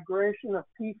the migration of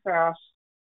PFAS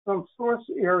from source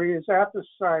areas at the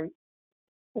site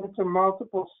into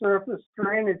multiple surface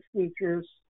drainage features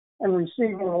and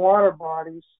receiving water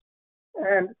bodies,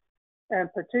 and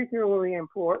particularly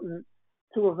important,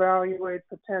 to evaluate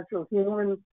potential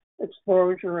human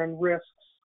exposure and risks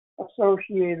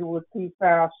associated with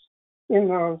PFAS in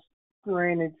those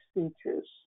drainage features.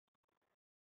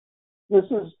 This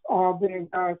is all being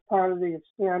done as part of the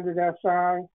expanded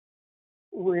SI.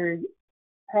 We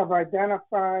have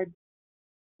identified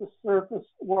the surface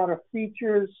water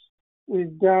features.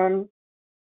 We've done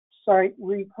site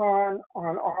recon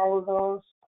on all of those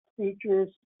features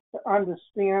to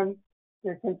understand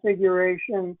their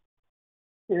configuration,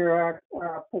 their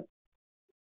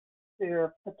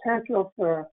potential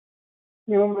for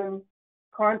human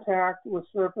contact with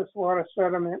surface water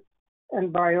sediment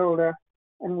and biota.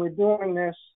 And we're doing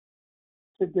this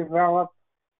to develop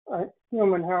a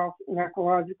human health and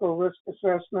ecological risk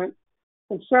assessment,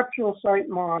 conceptual site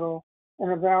model,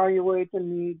 and evaluate the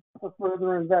need for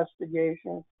further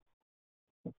investigation.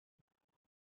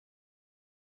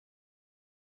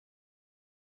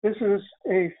 This is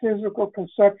a physical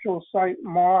conceptual site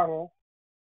model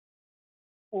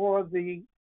for the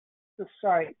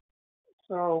site.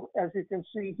 So as you can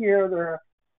see here, there are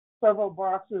several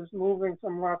boxes moving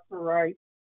from left to right.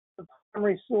 The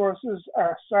primary sources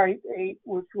are Site 8,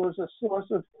 which was a source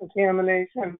of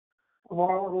contamination of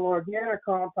volatile organic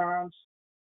compounds.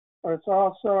 But it's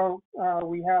also,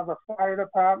 we have a fire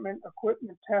department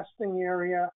equipment testing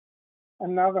area,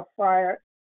 another fire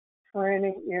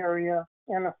training area,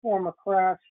 and a former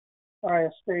crash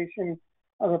fire station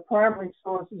are the primary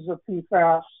sources of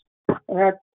PFAS. And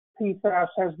that PFAS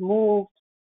has moved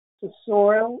to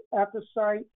soil at the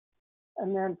site,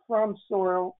 and then from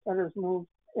soil that has moved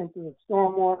into the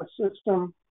stormwater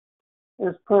system,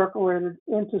 is percolated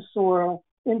into soil,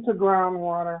 into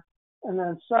groundwater, and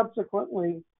then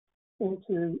subsequently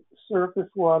into surface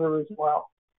water as well.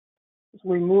 As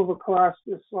we move across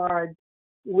this slide,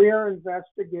 we're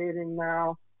investigating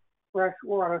now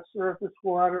freshwater, surface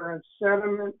water, and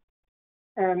sediment,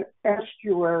 and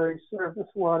estuary surface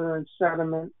water and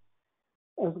sediment,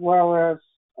 as well as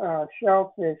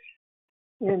shellfish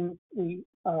in the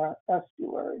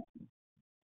estuary.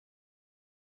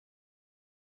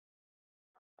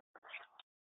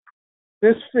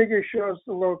 This figure shows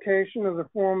the location of the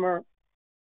former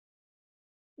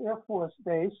Air Force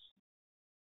Base.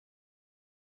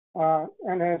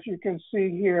 And as you can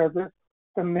see here,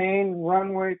 the main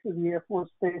runway for the Air Force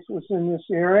Base was in this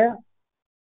area.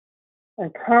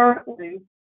 And currently,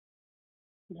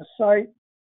 the site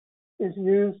is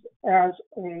used as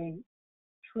a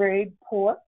trade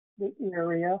port, the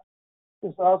area.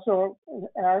 There's also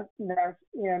a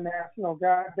National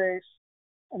Guard base,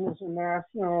 and there's a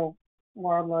National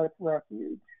Wildlife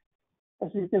Refuge. As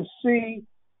you can see,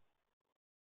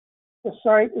 the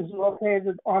site is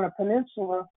located on a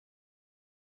peninsula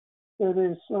that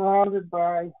is surrounded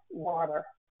by water.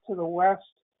 To the west,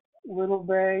 Little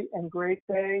Bay and Great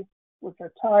Bay, which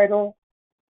are tidal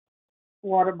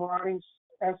water bodies,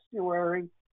 estuary,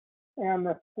 and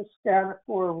the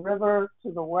Piscataqua River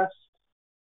to the west,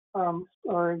 to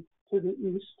the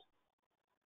east.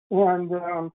 And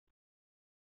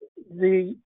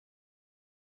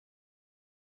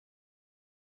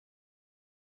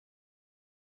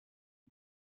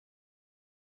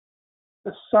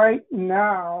the site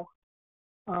now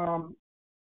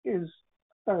is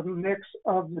a mix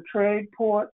of the trade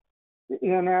port, the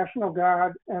Air National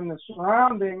Guard, and the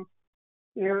surrounding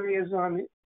areas on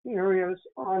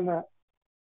the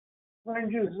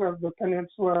fringes of the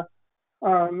peninsula,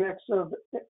 a mix of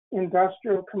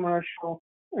industrial, commercial,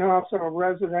 and also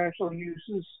residential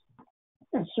uses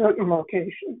in certain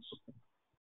locations.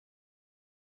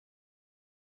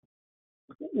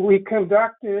 We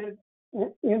conducted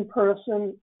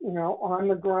in-person,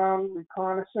 on-the-ground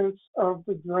reconnaissance of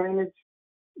the drainage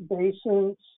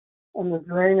basins and the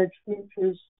drainage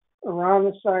features around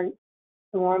the site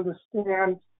to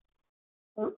understand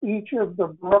each of the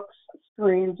brooks,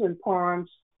 streams, and ponds,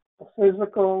 the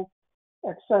physical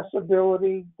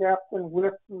accessibility, depth, and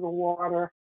width of the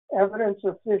water, evidence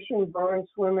of fishing, boating,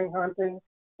 swimming, hunting,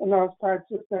 and those types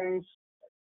of things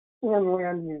in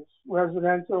land use,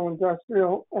 residential,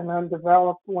 industrial, and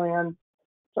undeveloped land,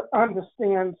 to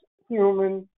understand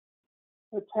human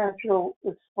potential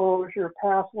exposure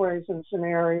pathways and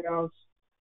scenarios.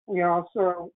 We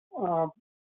also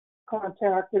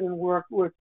contacted and worked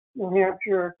with New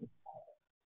Hampshire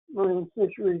Marine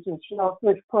Fisheries and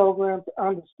Shellfish Program to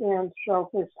understand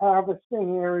shellfish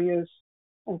harvesting areas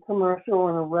and commercial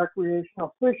and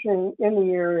recreational fishing in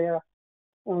the area,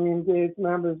 and we engaged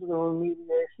members of the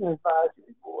Remediation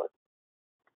Advisory Board.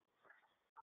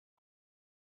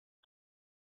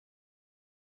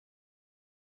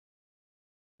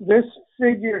 This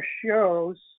figure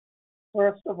shows,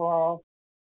 first of all,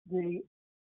 the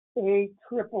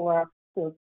AFFF,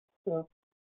 the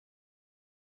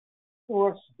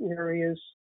source areas,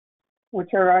 which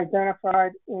are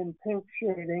identified in pink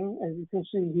shading, as you can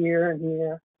see here and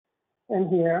here and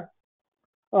here.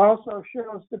 Also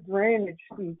shows the drainage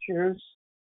features,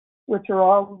 which are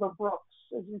all of the brooks.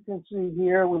 As you can see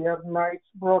here, we have Knights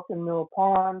Brook and Mill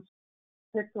Ponds,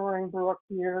 Pickering Brook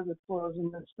here that flows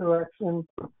in this direction.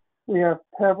 We have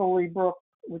Peverly Brook,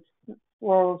 which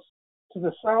flows to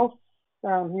the south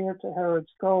down here to Harrods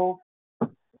Cove.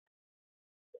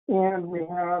 And we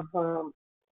have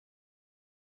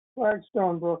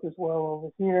Flagstone Brook as well over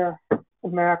here, the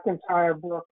McIntyre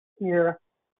Brook here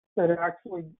that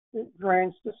actually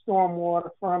drains the stormwater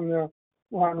from the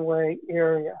runway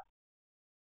area.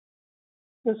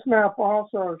 This map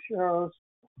also shows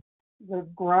the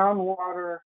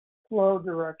groundwater flow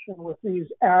direction with these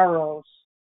arrows.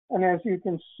 And as you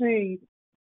can see,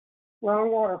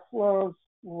 groundwater flows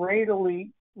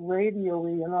radially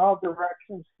in all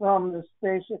directions from this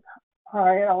basic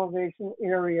high elevation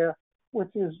area, which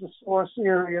is the source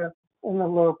area and the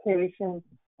location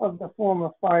of the former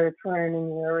fire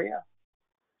training area.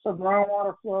 So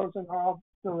groundwater flows in all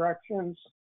directions,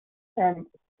 and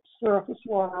surface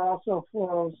water also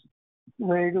flows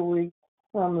radially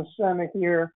from the center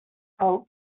here out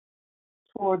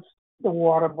towards the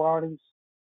water bodies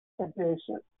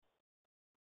adjacent.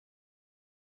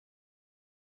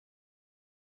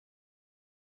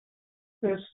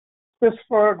 This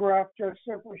photograph just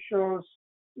simply shows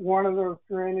one of those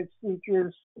drainage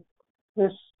features.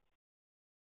 This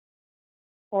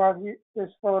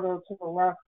photo to the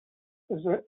left is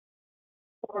a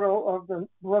photo of the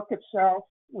brook itself,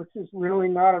 which is really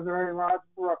not a very large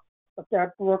brook, but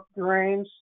that brook drains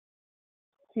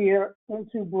here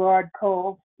into Broad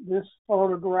Cove. This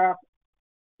photograph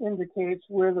indicates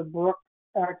where the brook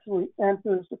actually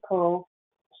enters the cove.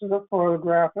 This is a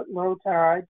photograph at low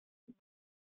tide.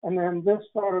 And then this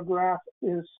photograph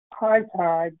is high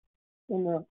tide in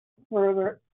the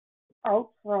further out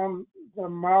from the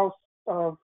mouth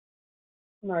of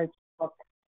Knights Brook,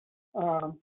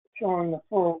 showing the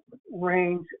full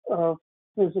range of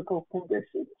physical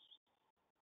conditions.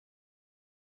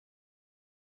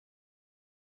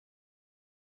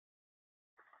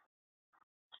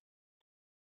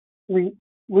 We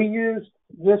used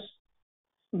this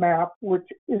map, which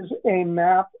is a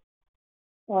map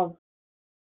of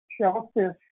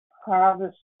shellfish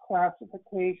harvest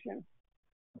classification.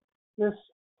 This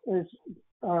is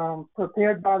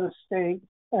prepared by the state,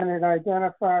 and it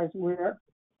identifies where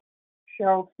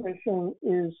shell fishing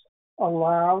is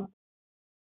allowed,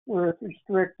 where it's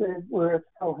restricted, where it's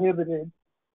prohibited.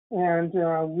 And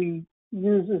we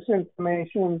use this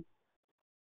information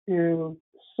to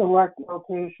select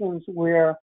locations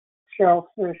where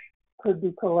shellfish could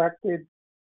be collected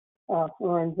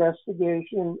for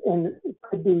investigation, and it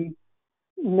could be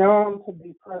known to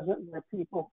be present where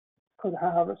people could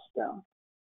harvest them.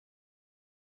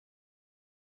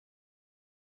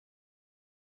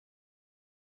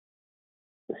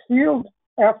 The field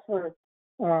effort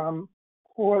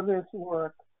for this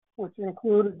work, which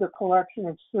included the collection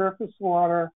of surface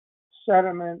water,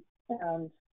 sediment, and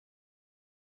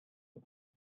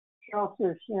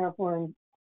shellfish sampling,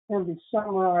 can be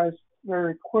summarized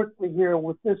very quickly here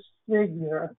with this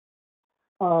figure.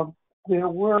 There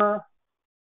were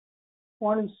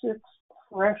 26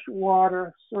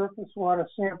 freshwater, surface water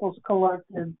samples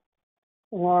collected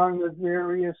along the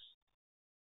various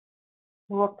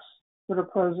brooks that are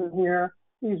present here.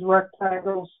 These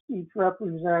rectangles each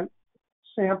represent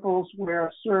samples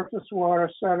where surface water,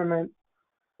 sediment,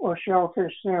 or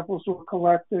shellfish samples were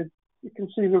collected. You can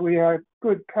see that we had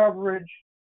good coverage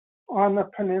on the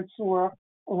peninsula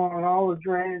along all the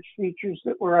drainage features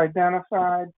that were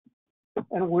identified,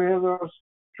 and where those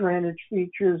drainage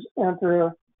features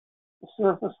enter the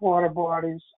surface water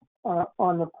bodies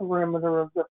on the perimeter of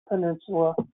the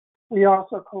peninsula. We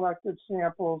also collected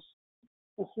samples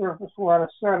of surface water,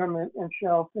 sediment, and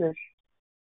shellfish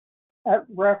at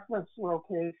reference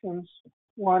locations,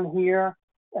 one here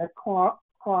at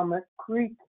Comet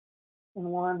Creek and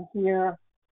one here,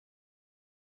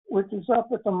 which is up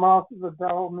at the mouth of the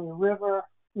Bellamy River.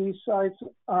 These sites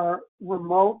are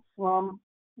remote from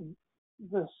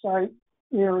the site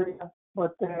area,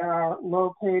 but they are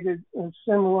located in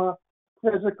similar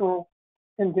physical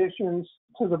conditions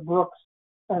to the brooks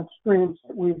and streams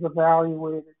that we've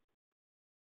evaluated.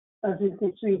 As you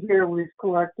can see here, we've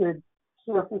collected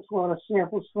surface water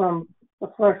samples from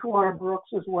the freshwater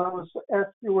brooks as well as the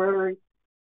estuary,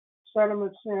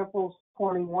 sediment samples,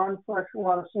 21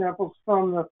 freshwater samples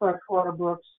from the freshwater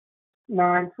brooks,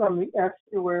 9 from the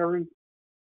estuary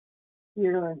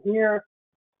here and here,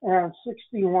 and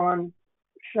 61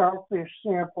 shellfish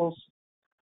samples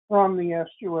from the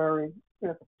estuary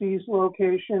at these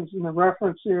locations in the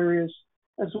reference areas,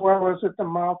 as well as at the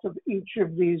mouth of each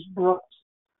of these brooks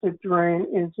that drain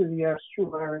into the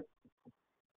estuary.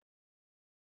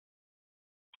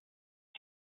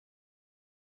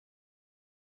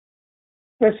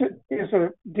 This is a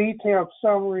detailed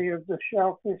summary of the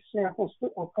shellfish samples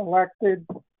that were collected.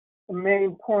 The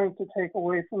main point to take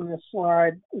away from this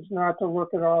slide is not to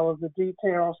look at all of the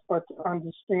details, but to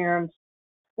understand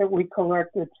that we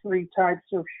collected 3 types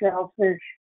of shellfish: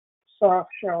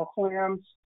 soft shell clams,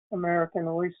 American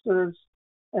oysters,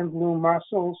 and blue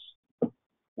mussels.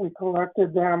 We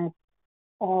collected them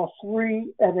all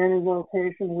 3 at any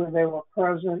location where they were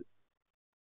present,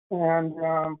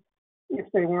 and if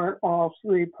they weren't all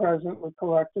 3 present, we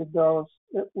collected those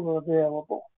that were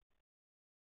available.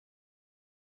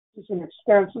 It's an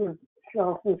extensive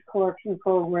shellfish collection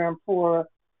program for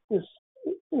this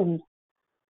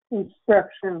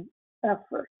inspection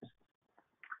effort.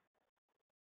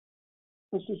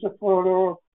 This is a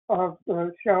photo of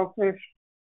the shellfish.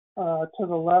 To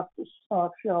the left is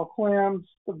soft shell clams,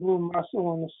 the blue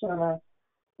mussel in the center,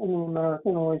 and the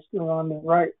American oyster on the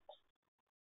right.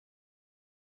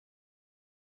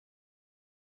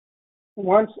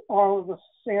 Once all of the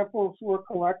samples were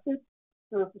collected,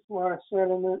 surface water,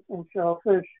 sediment, and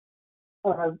shellfish,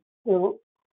 they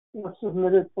were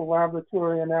submitted for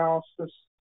laboratory analysis.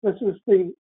 This is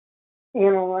the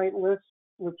analyte list,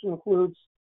 which includes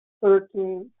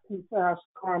 13 PFAS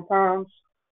compounds.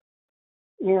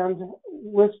 And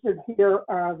listed here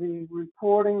are the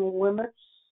reporting limits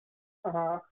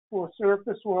for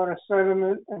surface water,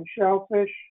 sediment, and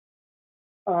shellfish.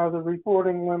 The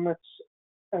reporting limits,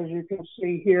 as you can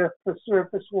see here, for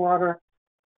surface water,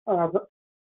 the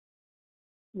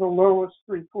lowest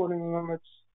reporting limits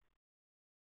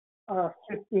are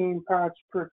 15 parts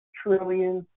per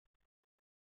trillion.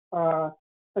 The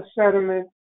sediment,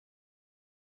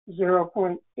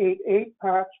 0.88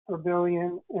 parts per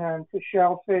billion, and for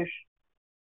shellfish,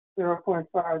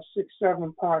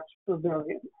 0.567 parts per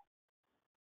billion.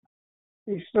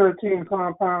 These 13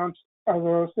 compounds are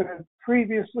those that have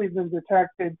previously been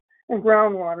detected in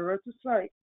groundwater at the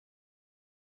site.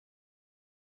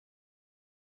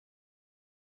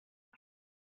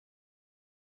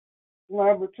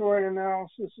 Laboratory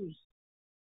analysis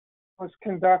was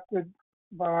conducted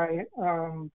by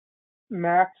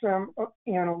Maxim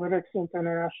Analytics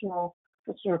International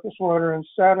for surface water and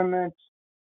sediment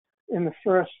in the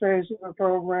first phase of the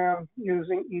program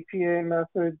using EPA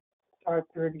method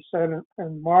 537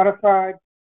 and modified,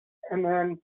 and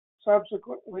then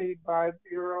subsequently by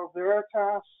Bureau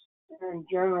Veritas and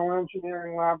General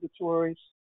Engineering Laboratories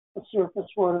for surface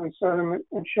water and sediment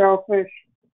and shellfish.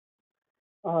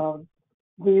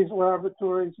 These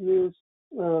laboratories use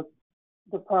the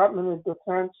Department of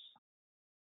Defense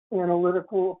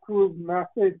analytical approved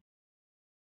method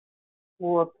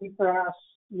for PFAS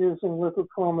using liquid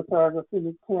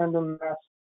chromatography, tandem mass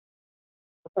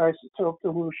isotope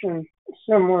dilution,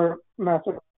 similar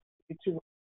method to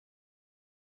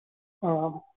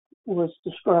was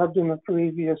described in the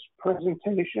previous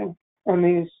presentation. And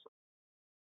these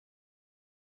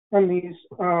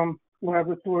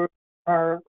laboratories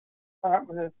are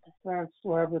Department of Defense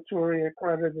laboratory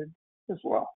accredited as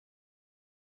well.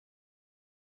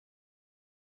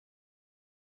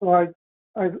 So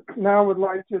I now would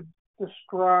like to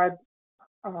describe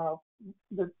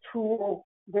the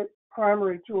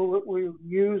primary tool that we're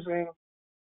using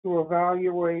to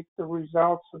evaluate the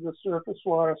results of the surface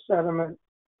water sediment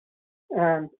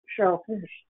and shellfish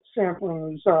sampling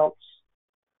results.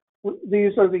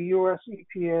 These are the US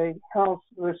EPA health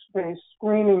risk-based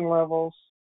screening levels.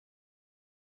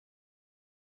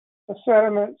 The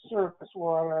sediment, surface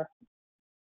water,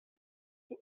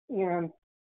 and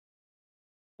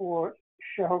for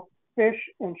shellfish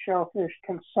and shellfish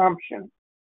consumption.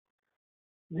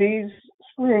 These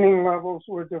screening levels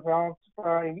were developed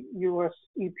by US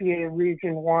EPA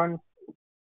Region 1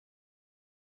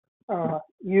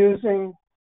 using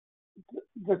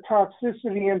the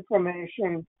toxicity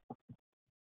information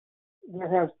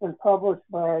that has been published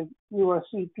by US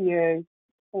EPA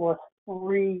for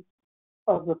 3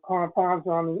 of the compounds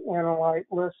on the analyte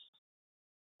list: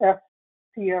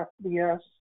 PFBS,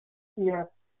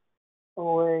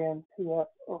 PFOA, and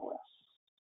PFOS,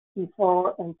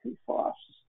 PFOA, and PFOS.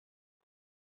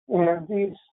 And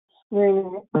these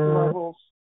screening levels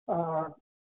are,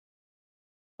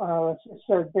 as I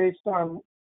said, based on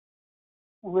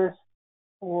risk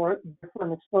for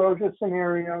different exposure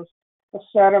scenarios. The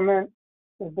sediment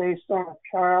is based on a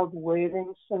child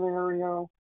wading scenario,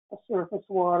 the surface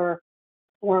water,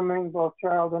 swimming, both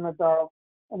child and adult.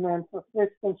 And then for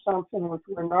fish consumption, which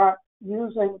we're not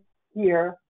using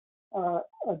here,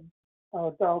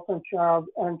 adult and child,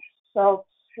 and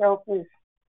shellfish,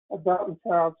 adult and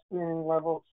child screening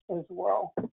levels as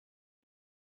well.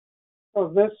 So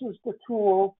this is the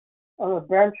tool, or the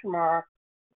benchmark,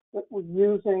 that we're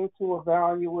using to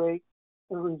evaluate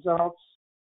the results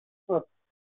for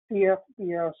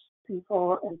PFBS,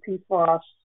 PFOA, and PFOS.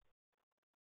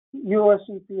 US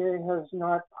EPA has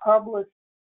not published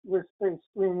risk-based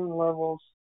screening levels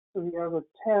for the other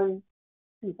 10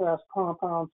 PFAS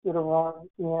compounds that are on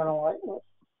the analyte list.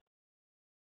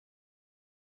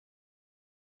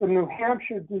 The New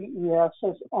Hampshire DES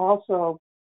has also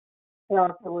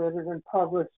calculated and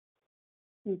published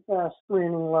PFAS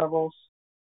screening levels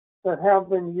that have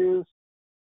been used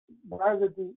by the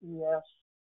DES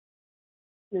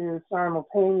to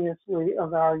simultaneously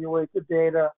evaluate the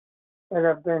data that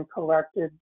have been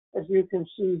collected. As you can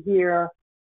see here,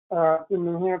 the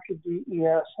New Hampshire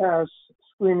DES has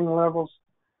screening levels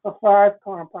of 5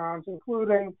 compounds,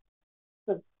 including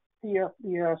the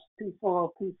PFBS, PFOA,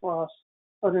 PFOS,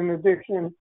 but in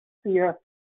addition, PFH,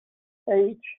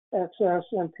 XS,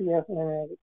 and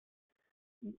PFNA.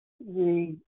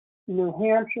 The New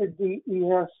Hampshire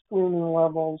DES screening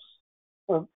levels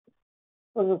for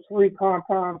the 3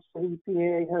 compounds the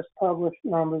EPA has published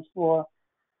numbers for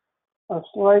are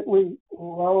slightly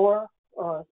lower,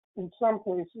 or in some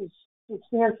cases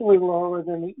substantially lower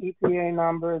than the EPA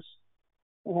numbers,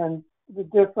 and the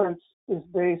difference is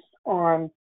based on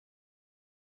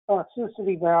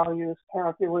toxicity values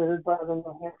calculated by the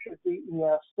New Hampshire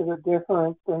DES that are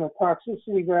different than the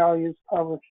toxicity values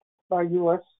published by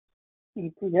US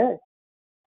EPA.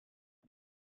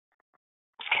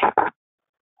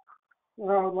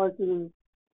 Now I'd like to,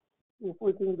 if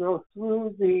we can go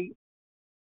through the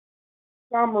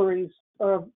summaries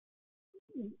of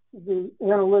the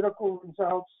analytical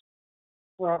results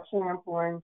for our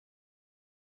sampling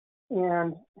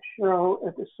and show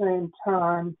at the same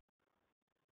time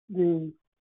the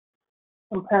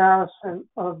comparison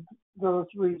of those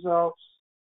results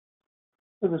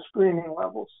to the screening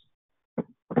levels.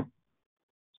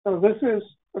 So this is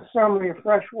a summary of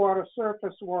freshwater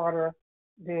surface water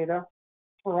data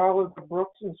for all of the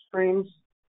brooks and streams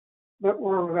that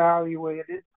were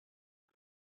evaluated.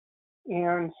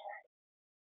 And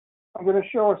I'm going to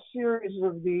show a series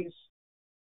of these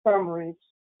summaries.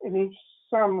 In each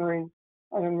summary,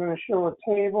 I'm going to show a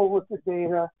table with the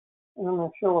data, and I'm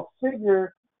going to show a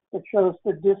figure that shows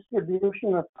the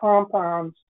distribution of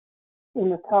compounds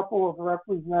in a couple of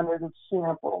representative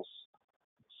samples.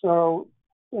 So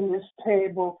in this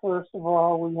table, first of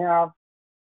all, we have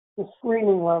the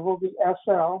screening level, the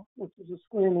SL, which is a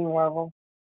screening level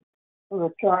for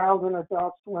the child and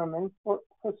adult swimming for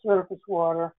surface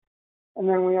water. And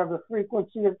then we have the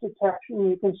frequency of detection.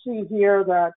 You can see here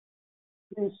that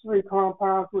these three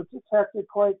compounds were detected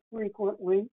quite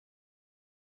frequently.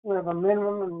 We have a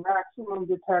minimum and maximum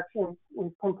detection.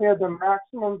 We've compared the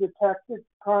maximum detected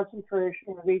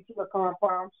concentration of each of the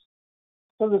compounds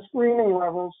to the screening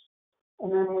levels.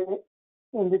 And then we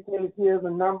indicate here the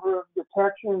number of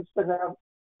detections that have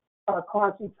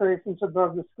concentrations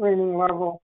above the screening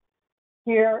level.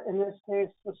 Here, in this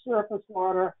case, for surface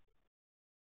water,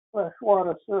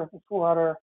 freshwater surface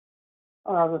water,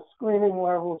 the screening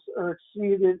levels are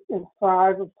exceeded in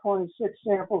 5 of 26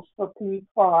 samples for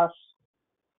PFAS,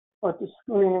 but the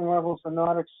screening levels are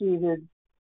not exceeded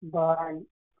by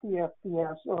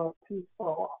PFAS or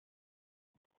PFOA.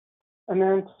 And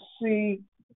then to see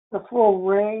the full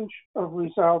range of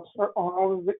results for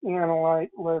all of the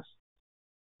analyte lists,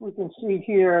 we can see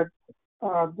here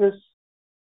this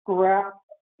graph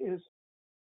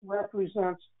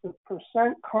represents the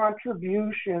percent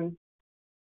contribution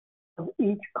of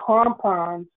each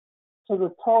compound to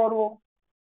the total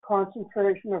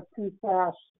concentration of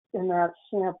PFAS in that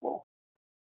sample.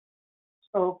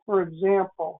 So, for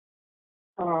example,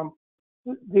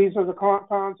 these are the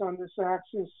compounds on this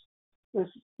axis. This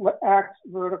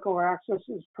vertical axis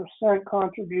is percent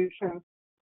contribution.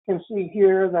 You can see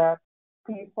here that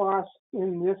PFAS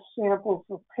in this sample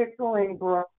for Pickering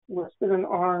Brook, listed in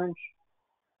orange,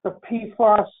 the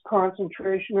PFAS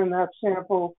concentration in that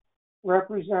sample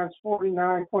represents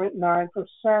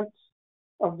 49.9%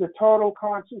 of the total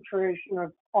concentration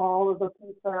of all of the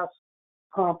PFAS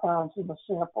compounds in the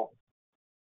sample.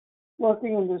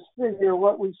 Looking in this figure,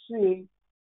 what we see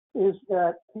is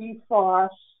that PFAS,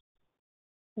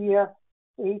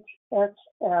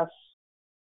 PFHXS,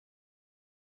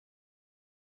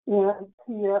 and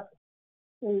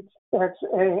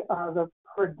PFHXA are the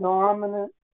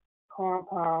predominant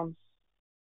compounds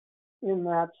in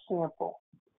that sample.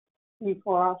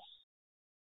 PFAS,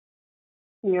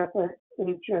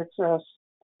 PFHXS,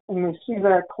 and we see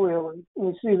that clearly.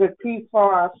 We see that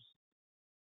PFAS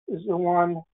is the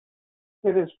one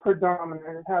that is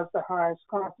predominant. It has the highest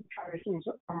concentrations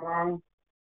among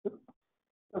the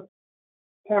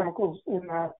chemicals in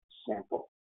that sample.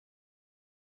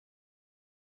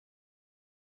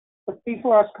 The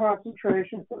PFAS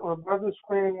concentrations that were above the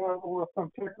screening level were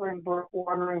from Pickering Brook,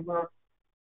 Watering Brook,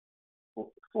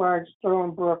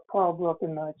 Flagstone Brook, Paul Brook,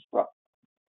 and Knights Brook.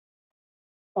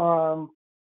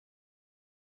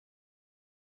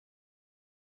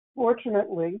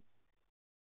 Fortunately,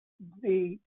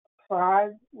 the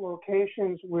 5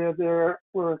 locations where there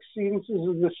were exceedances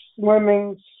of the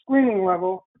screening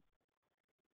level,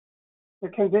 the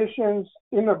conditions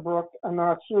in the brook are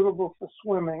not suitable for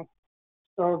swimming,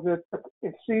 so that the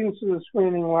exceedance of the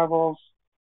screening levels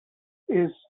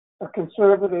is a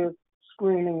conservative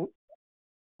screening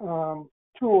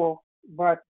tool,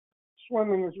 but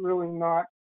swimming is really not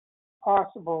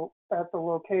possible at the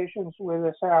locations where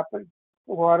this happened.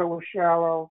 The water was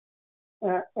shallow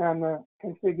and the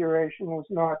configuration was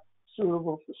not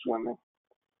suitable for swimming.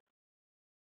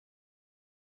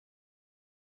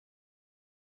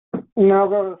 We now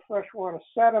go to the freshwater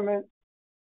sediment.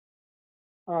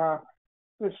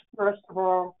 This, first of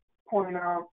all, point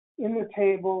out in the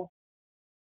table,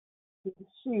 you can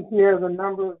see here the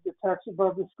number of detects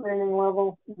above the screening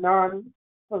level, none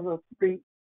for the 3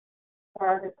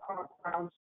 target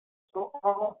compounds. So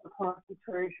all of the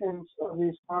concentrations of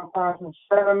these compounds in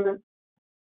sediment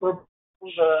were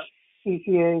the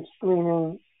EPA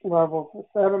screening level for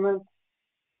sediment,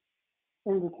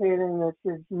 indicating that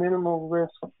there's minimal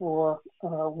risk for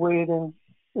wading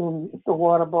in the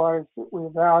water bodies that we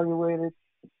evaluated.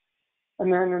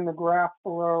 And then in the graph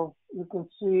below, you can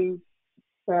see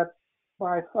that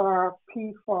by far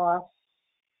PFAS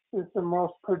is the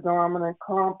most predominant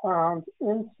compound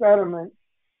in sediment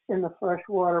in the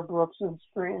freshwater brooks and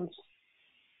streams.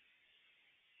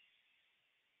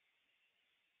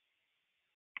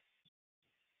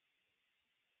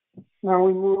 Now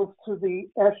we move to the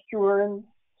estuarine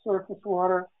surface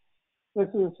water. This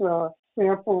is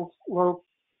samples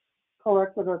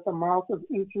collected at the mouth of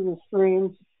each of the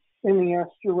streams in the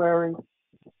estuary.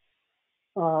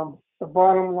 The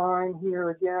bottom line here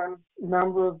again,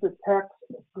 number of detects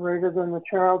greater than the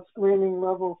child screening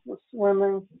level for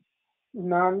swimming,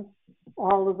 none.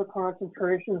 All of the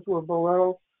concentrations were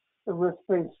below the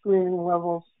risk-based screening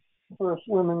levels for a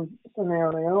swimming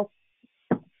scenario.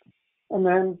 And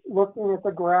then looking at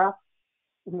the graph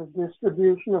in the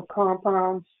distribution of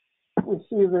compounds, we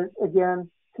see that, again,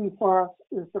 PFAS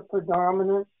is the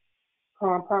predominant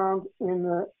compound in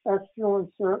the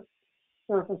estuarine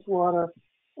surface water,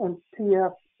 and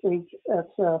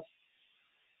PFHXS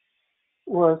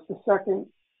was the second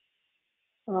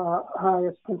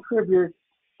highest contributor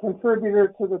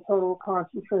to the total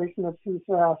concentration of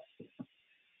PFAS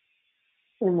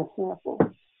in the sample.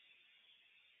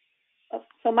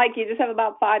 So, Mike, you just have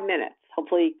about 5 minutes,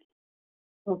 hopefully.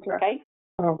 Okay.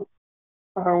 I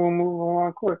will move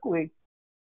along quickly.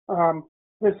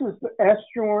 This is the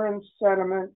estuarine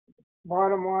sediment.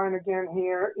 Bottom line again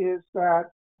here is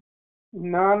that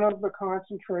none of the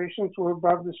concentrations were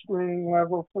above the screening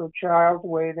level for a child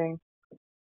waiting.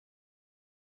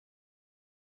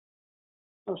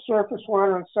 So surface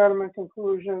water and sediment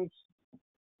conclusions,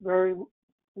 very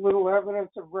little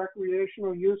evidence of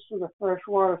recreational use for the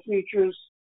freshwater features,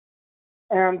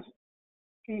 and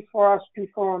PFAS,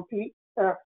 PFOA, and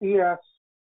PFBS,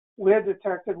 where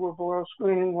detected, were below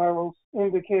screening levels,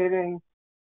 indicating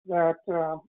that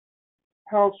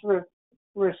health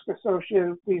risk associated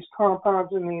with these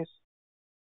compounds in these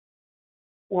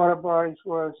water bodies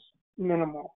was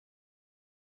minimal.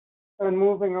 And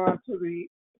moving on to the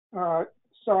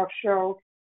soft shell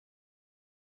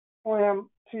clam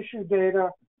tissue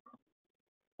data.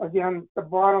 Again, the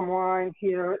bottom line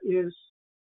here is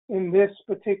in this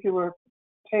particular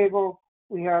table,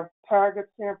 we have target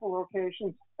sample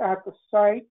locations at the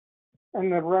site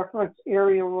and the reference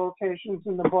area locations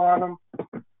in the bottom.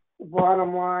 The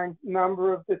bottom line,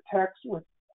 number of detects with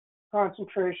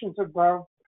concentrations above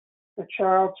the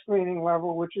child screening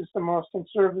level, which is the most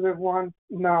conservative one,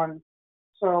 none.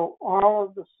 So all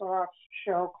of the soft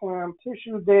shell clam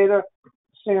tissue data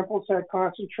samples had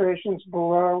concentrations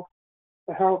below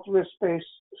the health risk-based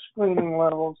screening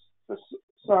levels. The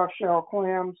soft shell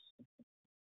clams.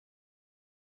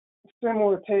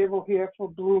 Similar table here for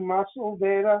blue mussel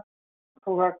data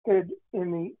collected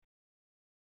in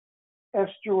the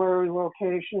estuary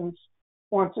locations.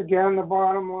 Once again, the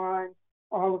bottom line,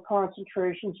 all the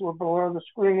concentrations were below the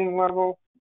screening level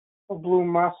for blue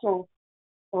mussel,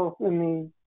 both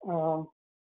in the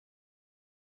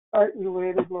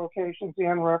site-related locations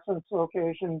and reference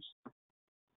locations.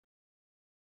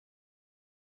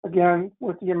 Again,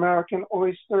 with the American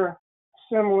oyster,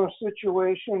 similar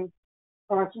situation.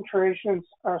 Concentrations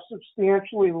are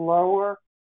substantially lower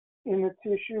in the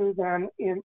tissue than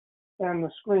the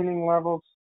screening levels.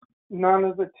 None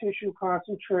of the tissue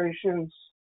concentrations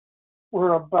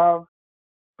were above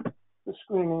the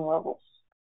screening levels.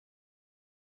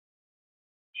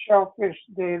 Shellfish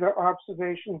data,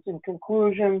 observations, and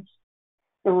conclusions.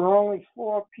 There were only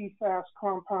 4 PFAS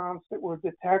compounds that were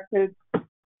detected: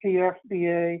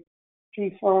 PFBA,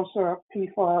 PFOSA,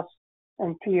 PFAS,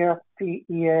 and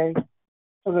PFPEA.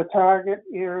 For the target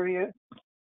area,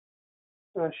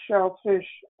 the shellfish,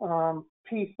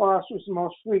 PFAS was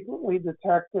most frequently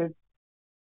detected.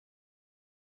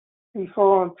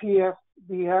 PFOA and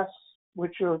PFBS,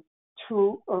 which are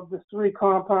 2 of the 3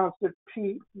 compounds that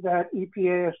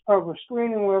EPA has published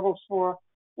screening levels for,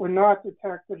 were not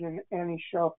detected in any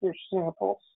shellfish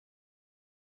samples.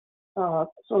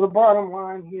 So the bottom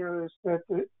line here is that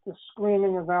the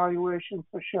screening evaluation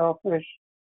for shellfish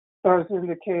does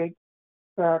indicate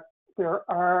that there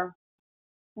are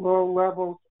low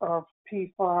levels of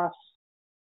PFAS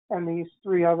and these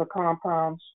 3 other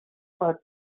compounds, but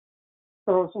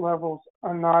those levels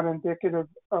are not indicative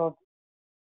of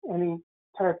any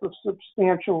type of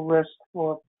substantial risk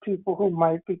for people who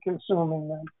might be consuming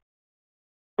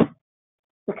them.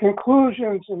 The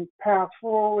conclusions and path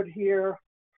forward here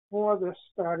for this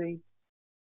study,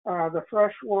 the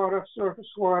freshwater, surface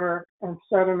water, and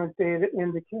sediment data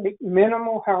indicate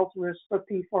minimal health risk for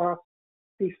PFAS,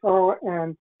 PFOA,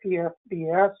 and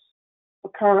PFBS, the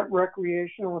current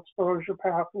recreational exposure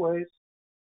pathways.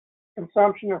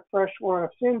 Consumption of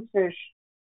freshwater finfish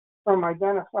from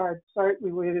identified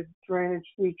site-related drainage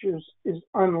features is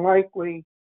unlikely,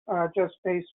 just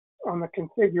based on the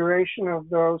configuration of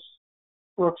those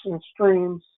brooks and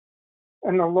streams,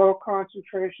 and the low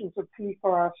concentrations of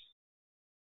PFAS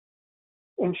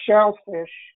in shellfish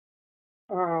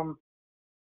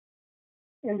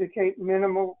indicate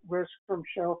minimal risk from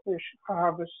shellfish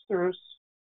harvesters.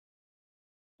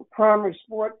 The primary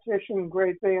sport fish in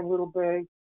Great Bay and Little Bay,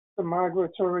 the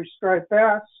migratory striped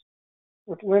bass,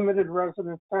 with limited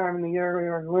residence time in the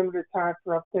area and limited time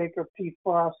for uptake of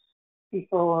PFAS,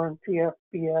 PFOA, and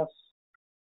PFBS.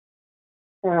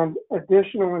 And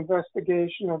additional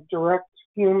investigation of direct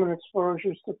human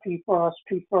exposures to PFAS,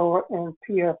 PFOA, and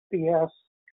PFBS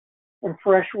in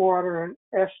freshwater and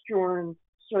estuarine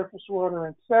surface water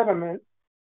and sediment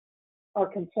our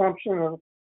consumption of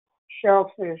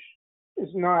shellfish is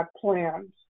not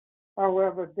planned.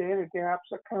 However, data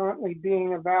gaps are currently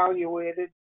being evaluated,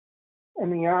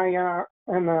 and the IR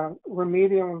and the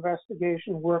remedial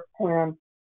investigation work plan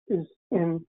is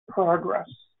in progress.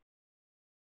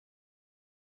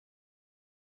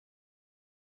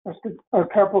 Just a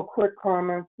couple quick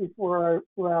comments before I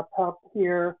wrap up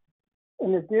here.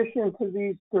 In addition to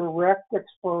these direct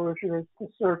exposures to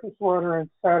surface water and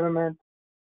sediment,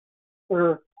 there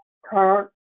are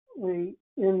currently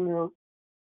in the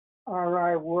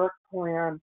RI work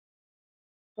plan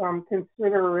some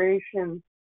consideration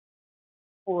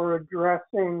for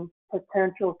addressing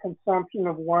potential consumption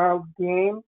of wild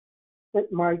game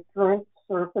that might drink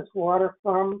surface water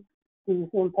from these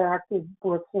impacted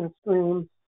brooks and streams,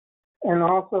 and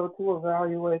also to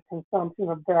evaluate consumption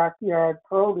of backyard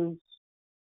produce,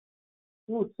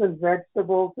 fruits and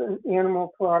vegetables, and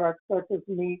animal products such as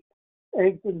meat,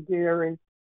 eggs, and dairy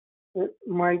that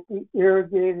might be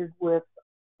irrigated with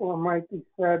or might be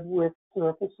fed with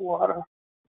surface water.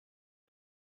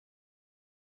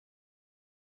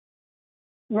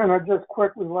 And I'd just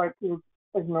quickly like to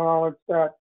acknowledge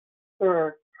that there are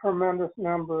a tremendous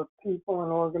number of people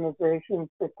and organizations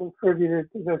that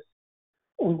contributed to this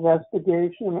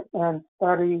investigation and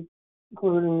study,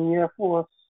 including the Air Force,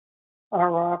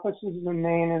 our offices in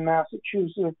Maine and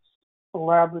Massachusetts, the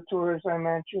laboratories I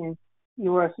mentioned,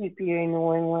 US EPA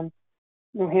New England,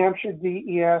 New Hampshire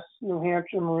DES, New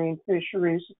Hampshire Marine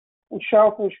Fisheries, and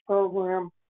Shellfish Program,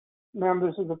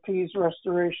 members of the Peas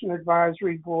Restoration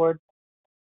Advisory Board,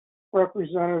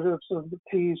 representatives of the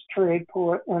Peas Trade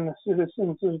Port, and the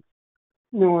citizens of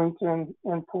Newington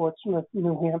and Portsmouth,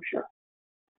 New Hampshire.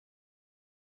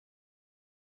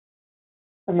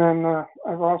 And then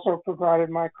I've also provided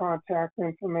my contact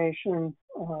information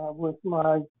with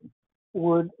my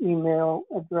Wood email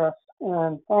address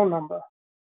and phone number.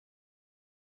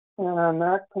 And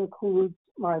that concludes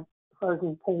my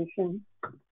presentation.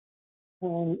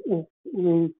 And if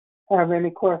we have any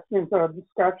questions or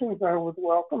discussions, I would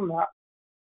welcome that.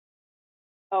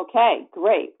 Okay,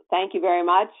 great. Thank you very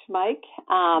much, Mike.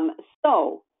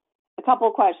 So, a couple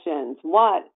of questions.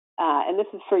 What, and this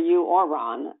is for you or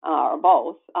Ron, or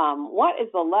both, what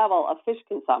is the level of fish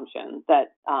consumption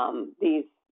that these,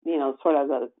 sort of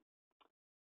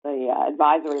the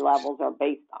advisory levels are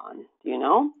based on? Do you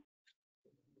know?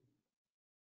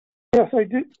 Yes, I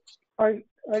do. I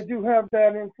do have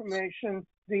that information.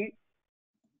 The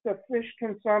fish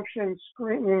consumption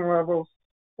screening levels,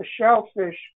 the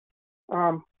shellfish,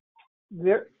 I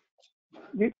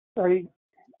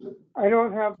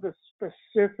don't have the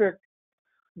specific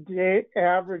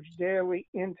average daily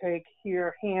intake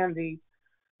here handy,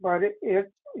 but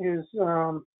it is,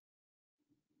 the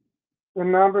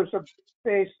numbers are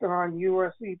based on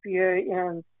US EPA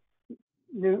and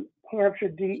New Hampshire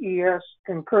DES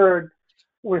concurred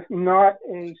with not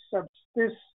a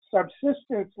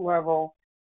subsistence level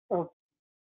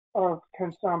of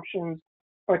consumption,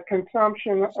 but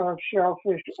consumption of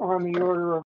shellfish on the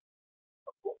order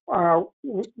of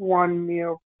one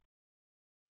meal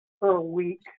per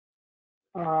week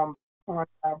on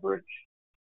average.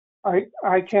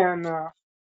 I can,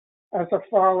 as a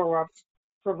follow-up,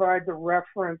 provide the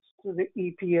reference to the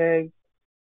EPA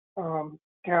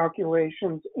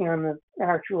calculations and the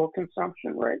actual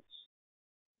consumption rates.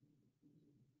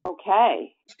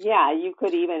 Okay. Yeah, you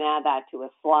could even add that to a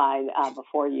slide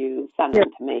before you send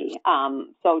them to me.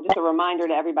 So just a reminder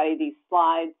to everybody, these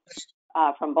slides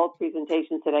from both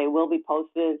presentations today will be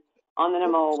posted on the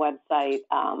NMOA website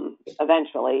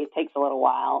eventually. It takes a little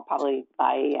while, probably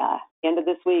by end of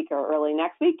this week or early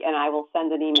next week, and I will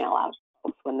send an email out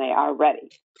when they are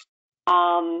ready.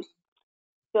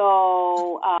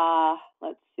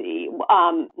 Let's see.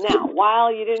 Now,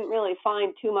 while you didn't really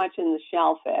find too much in the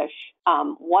shellfish,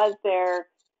 was there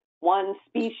one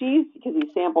species, because you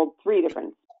sampled 3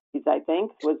 different species, I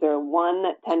think, was there one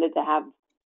that tended to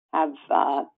have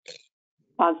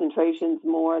concentrations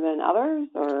more than others,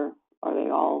 or are they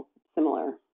all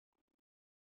similar?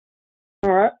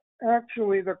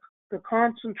 Actually, the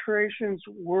concentrations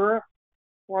were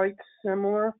quite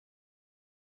similar,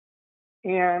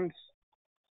 and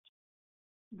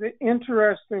the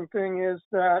interesting thing is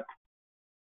that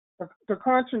the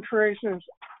concentrations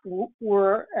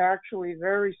were actually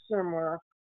very similar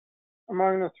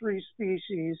among the 3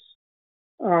 species.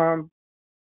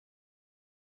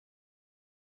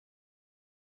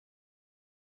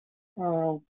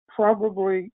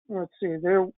 Probably, let's see,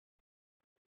 they're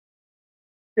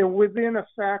within a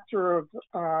factor of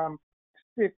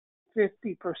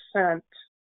 50%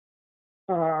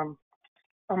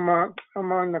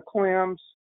 among the clams,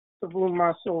 the blue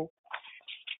mussel,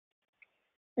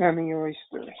 and the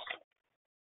oysters.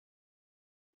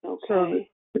 Okay.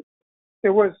 So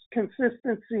there was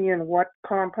consistency in what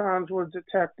compounds were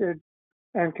detected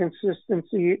and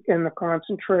consistency in the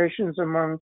concentrations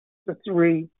among the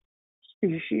three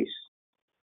species.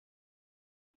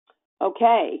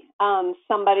 Okay.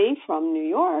 Somebody from New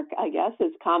York, I guess,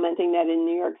 is commenting that in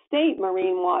New York State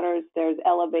marine waters, there's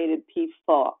elevated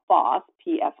PFAS,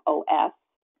 PFOS,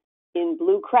 in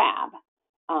blue crab.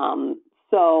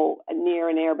 So near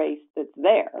an airbase that's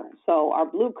there. So are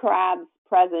blue crabs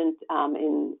present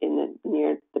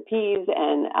near the P's,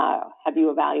 and have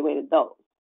you evaluated those?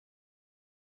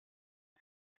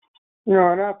 You know,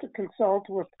 I'd have to consult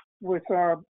with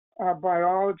our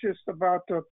biologist about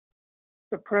the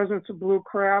presence of blue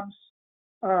crabs.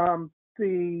 And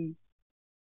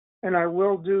I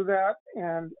will do that,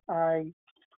 and I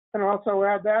can also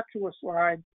add that to a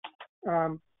slide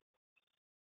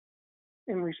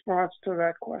in response to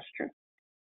that question.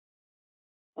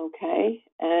 Okay,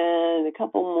 and a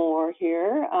couple more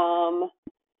here.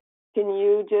 Can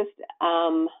you just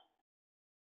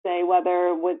say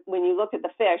whether when you looked at the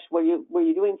fish, were you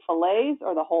doing fillets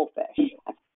or the whole fish?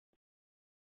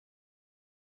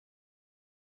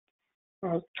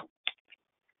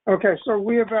 Okay, so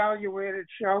we evaluated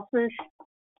shellfish.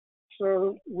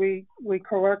 So we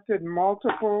collected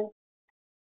multiple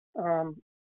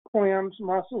clams,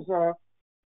 mussels,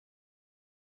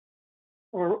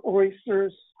 or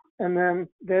oysters, and then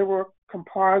they were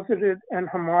composited and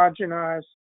homogenized,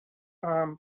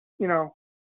 you know,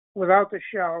 without the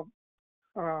shell.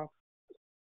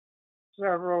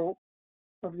 Several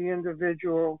of the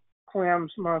individual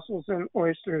clams, mussels, and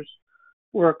oysters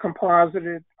were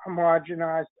composited,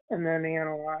 homogenized, and then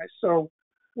analyzed. So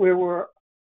we were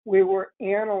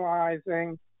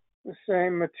analyzing the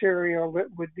same material that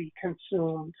would be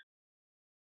consumed.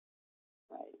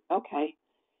 Right. Okay.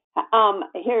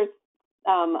 Here's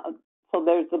so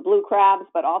there's the blue crabs,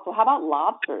 but also how about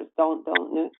lobsters? Don't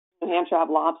New Hampshire have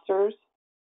lobsters?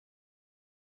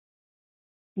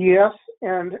 Yes,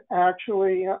 and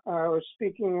actually, I was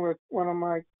speaking with one of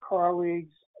my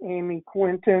colleagues, Amy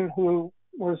Quinton, who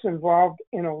was involved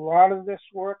in a lot of this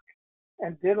work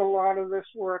and did a lot of this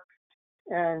work,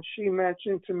 and she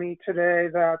mentioned to me today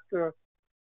that the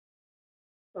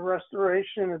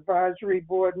Restoration Advisory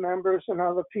Board members and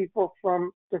other people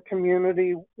from the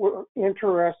community were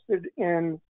interested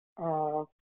in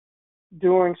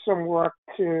doing some work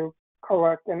to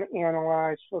collect and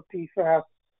analyze for PFAS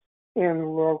in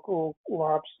local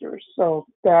lobsters. So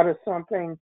that is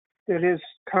something that is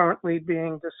currently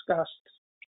being discussed.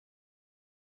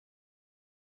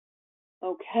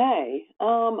 Okay.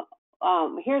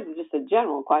 Here's just a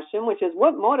general question, which is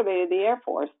what motivated the Air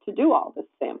Force to do all this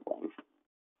sampling?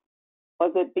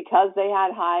 Was it because they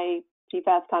had high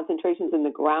PFAS concentrations in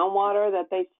the groundwater that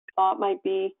they thought might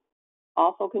be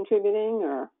also contributing,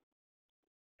 or?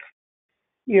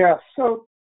 Yeah, so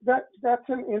that's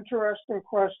an interesting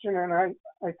question, and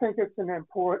I think it's an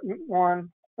important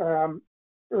one.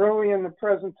 Early in the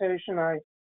presentation, I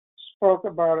spoke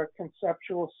about a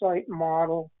conceptual site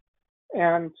model,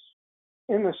 and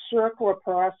in the CERCLA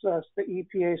process, the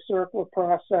EPA CERCLA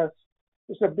process,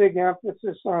 there's a big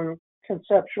emphasis on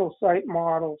conceptual site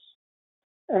models.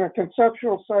 And a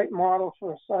conceptual site model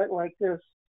for a site like this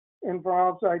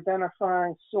involves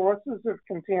identifying sources of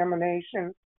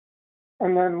contamination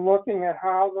and then looking at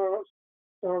how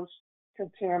those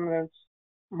contaminants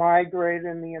migrate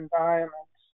in the environment.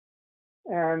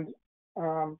 And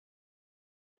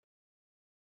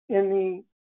in the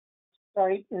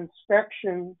site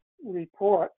inspection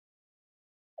report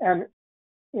and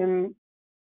in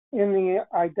the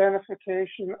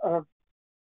identification of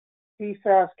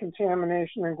PFAS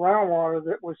contamination in groundwater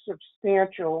that was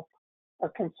substantial, a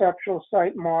conceptual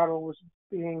site model was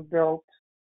being built,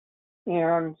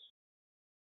 and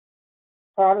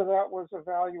part of that was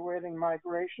evaluating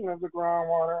migration of the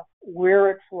groundwater,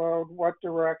 where it flowed, what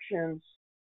directions,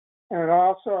 and it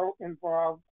also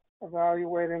involved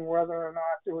evaluating whether or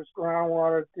not there was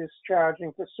groundwater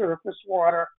discharging to surface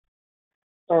water.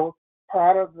 So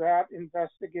part of that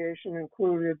investigation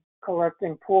included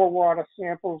collecting pore water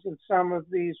samples in some of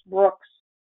these brooks,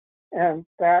 and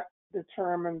that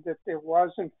determined that there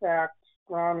was, in fact,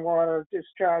 groundwater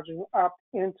discharging up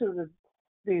into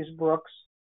these brooks,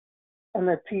 and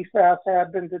that PFAS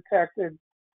had been detected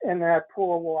in that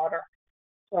pore water.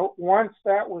 So once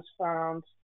that was found,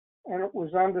 and it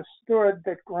was understood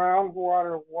that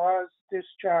groundwater was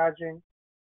discharging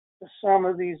to some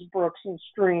of these brooks and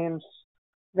streams,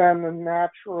 then the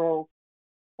natural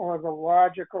or the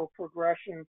logical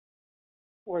progression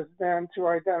was then to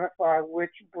identify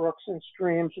which brooks and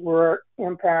streams were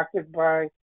impacted by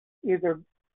either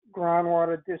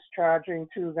groundwater discharging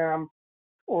to them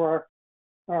or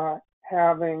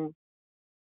having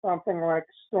something like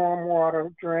stormwater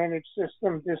drainage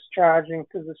system discharging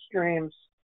to the streams.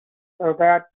 So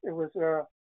that it was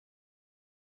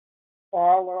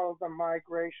follow the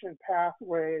migration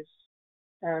pathways,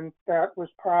 and that was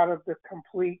part of the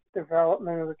complete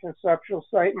development of the conceptual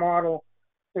site model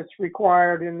that's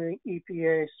required in the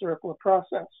EPA CERCLA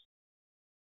process.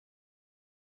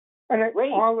 And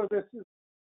all of this is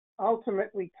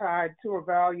ultimately tied to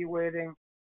evaluating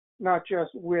not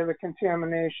just where the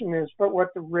contamination is, but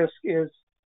what the risk is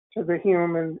to the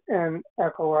human and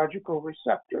ecological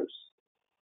receptors.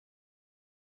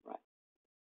 Right.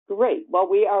 Great. Well,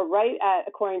 we are right at,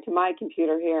 according to my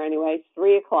computer here anyway,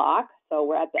 3 o'clock. So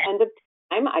we're at the end of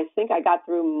time. I think I got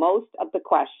through most of the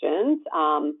questions.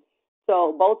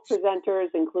 So both presenters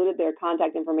included their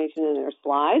contact information in their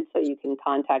slides, so you can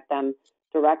contact them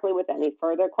directly with any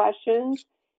further questions.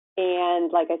 And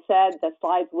like I said, the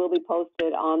slides will be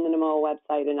posted on the NMOA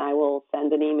website, and I will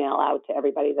send an email out to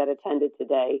everybody that attended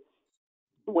today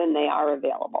when they are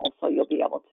available. So you'll be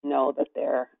able to know that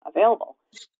they're available.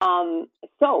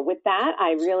 So with that,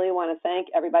 I really want to thank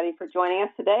everybody for joining us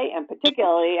today, and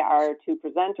particularly our two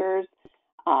presenters,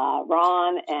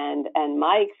 Ron and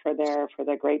Mike, for their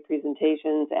great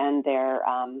presentations and their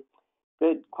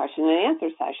good question and answer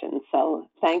sessions. So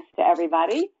thanks to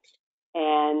everybody.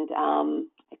 And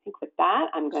I think with that,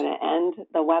 I'm going to end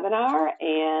the webinar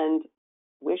and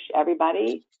wish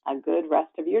everybody a good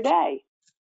rest of your day.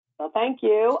 So thank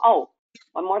you. Oh,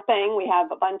 one more thing. We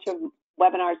have a bunch of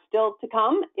webinars still to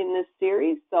come in this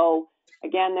series. So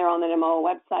again, they're on the NMOA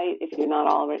website if you're not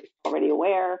already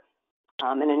aware.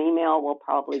 And an email will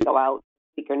probably go out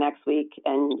this week or next week,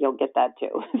 and you'll get that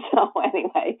too. So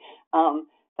anyway,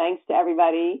 thanks to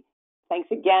everybody. Thanks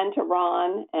again to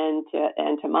Ron and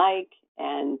to Mike.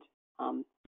 And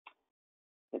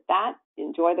with that,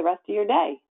 enjoy the rest of your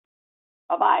day.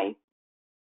 Bye-bye.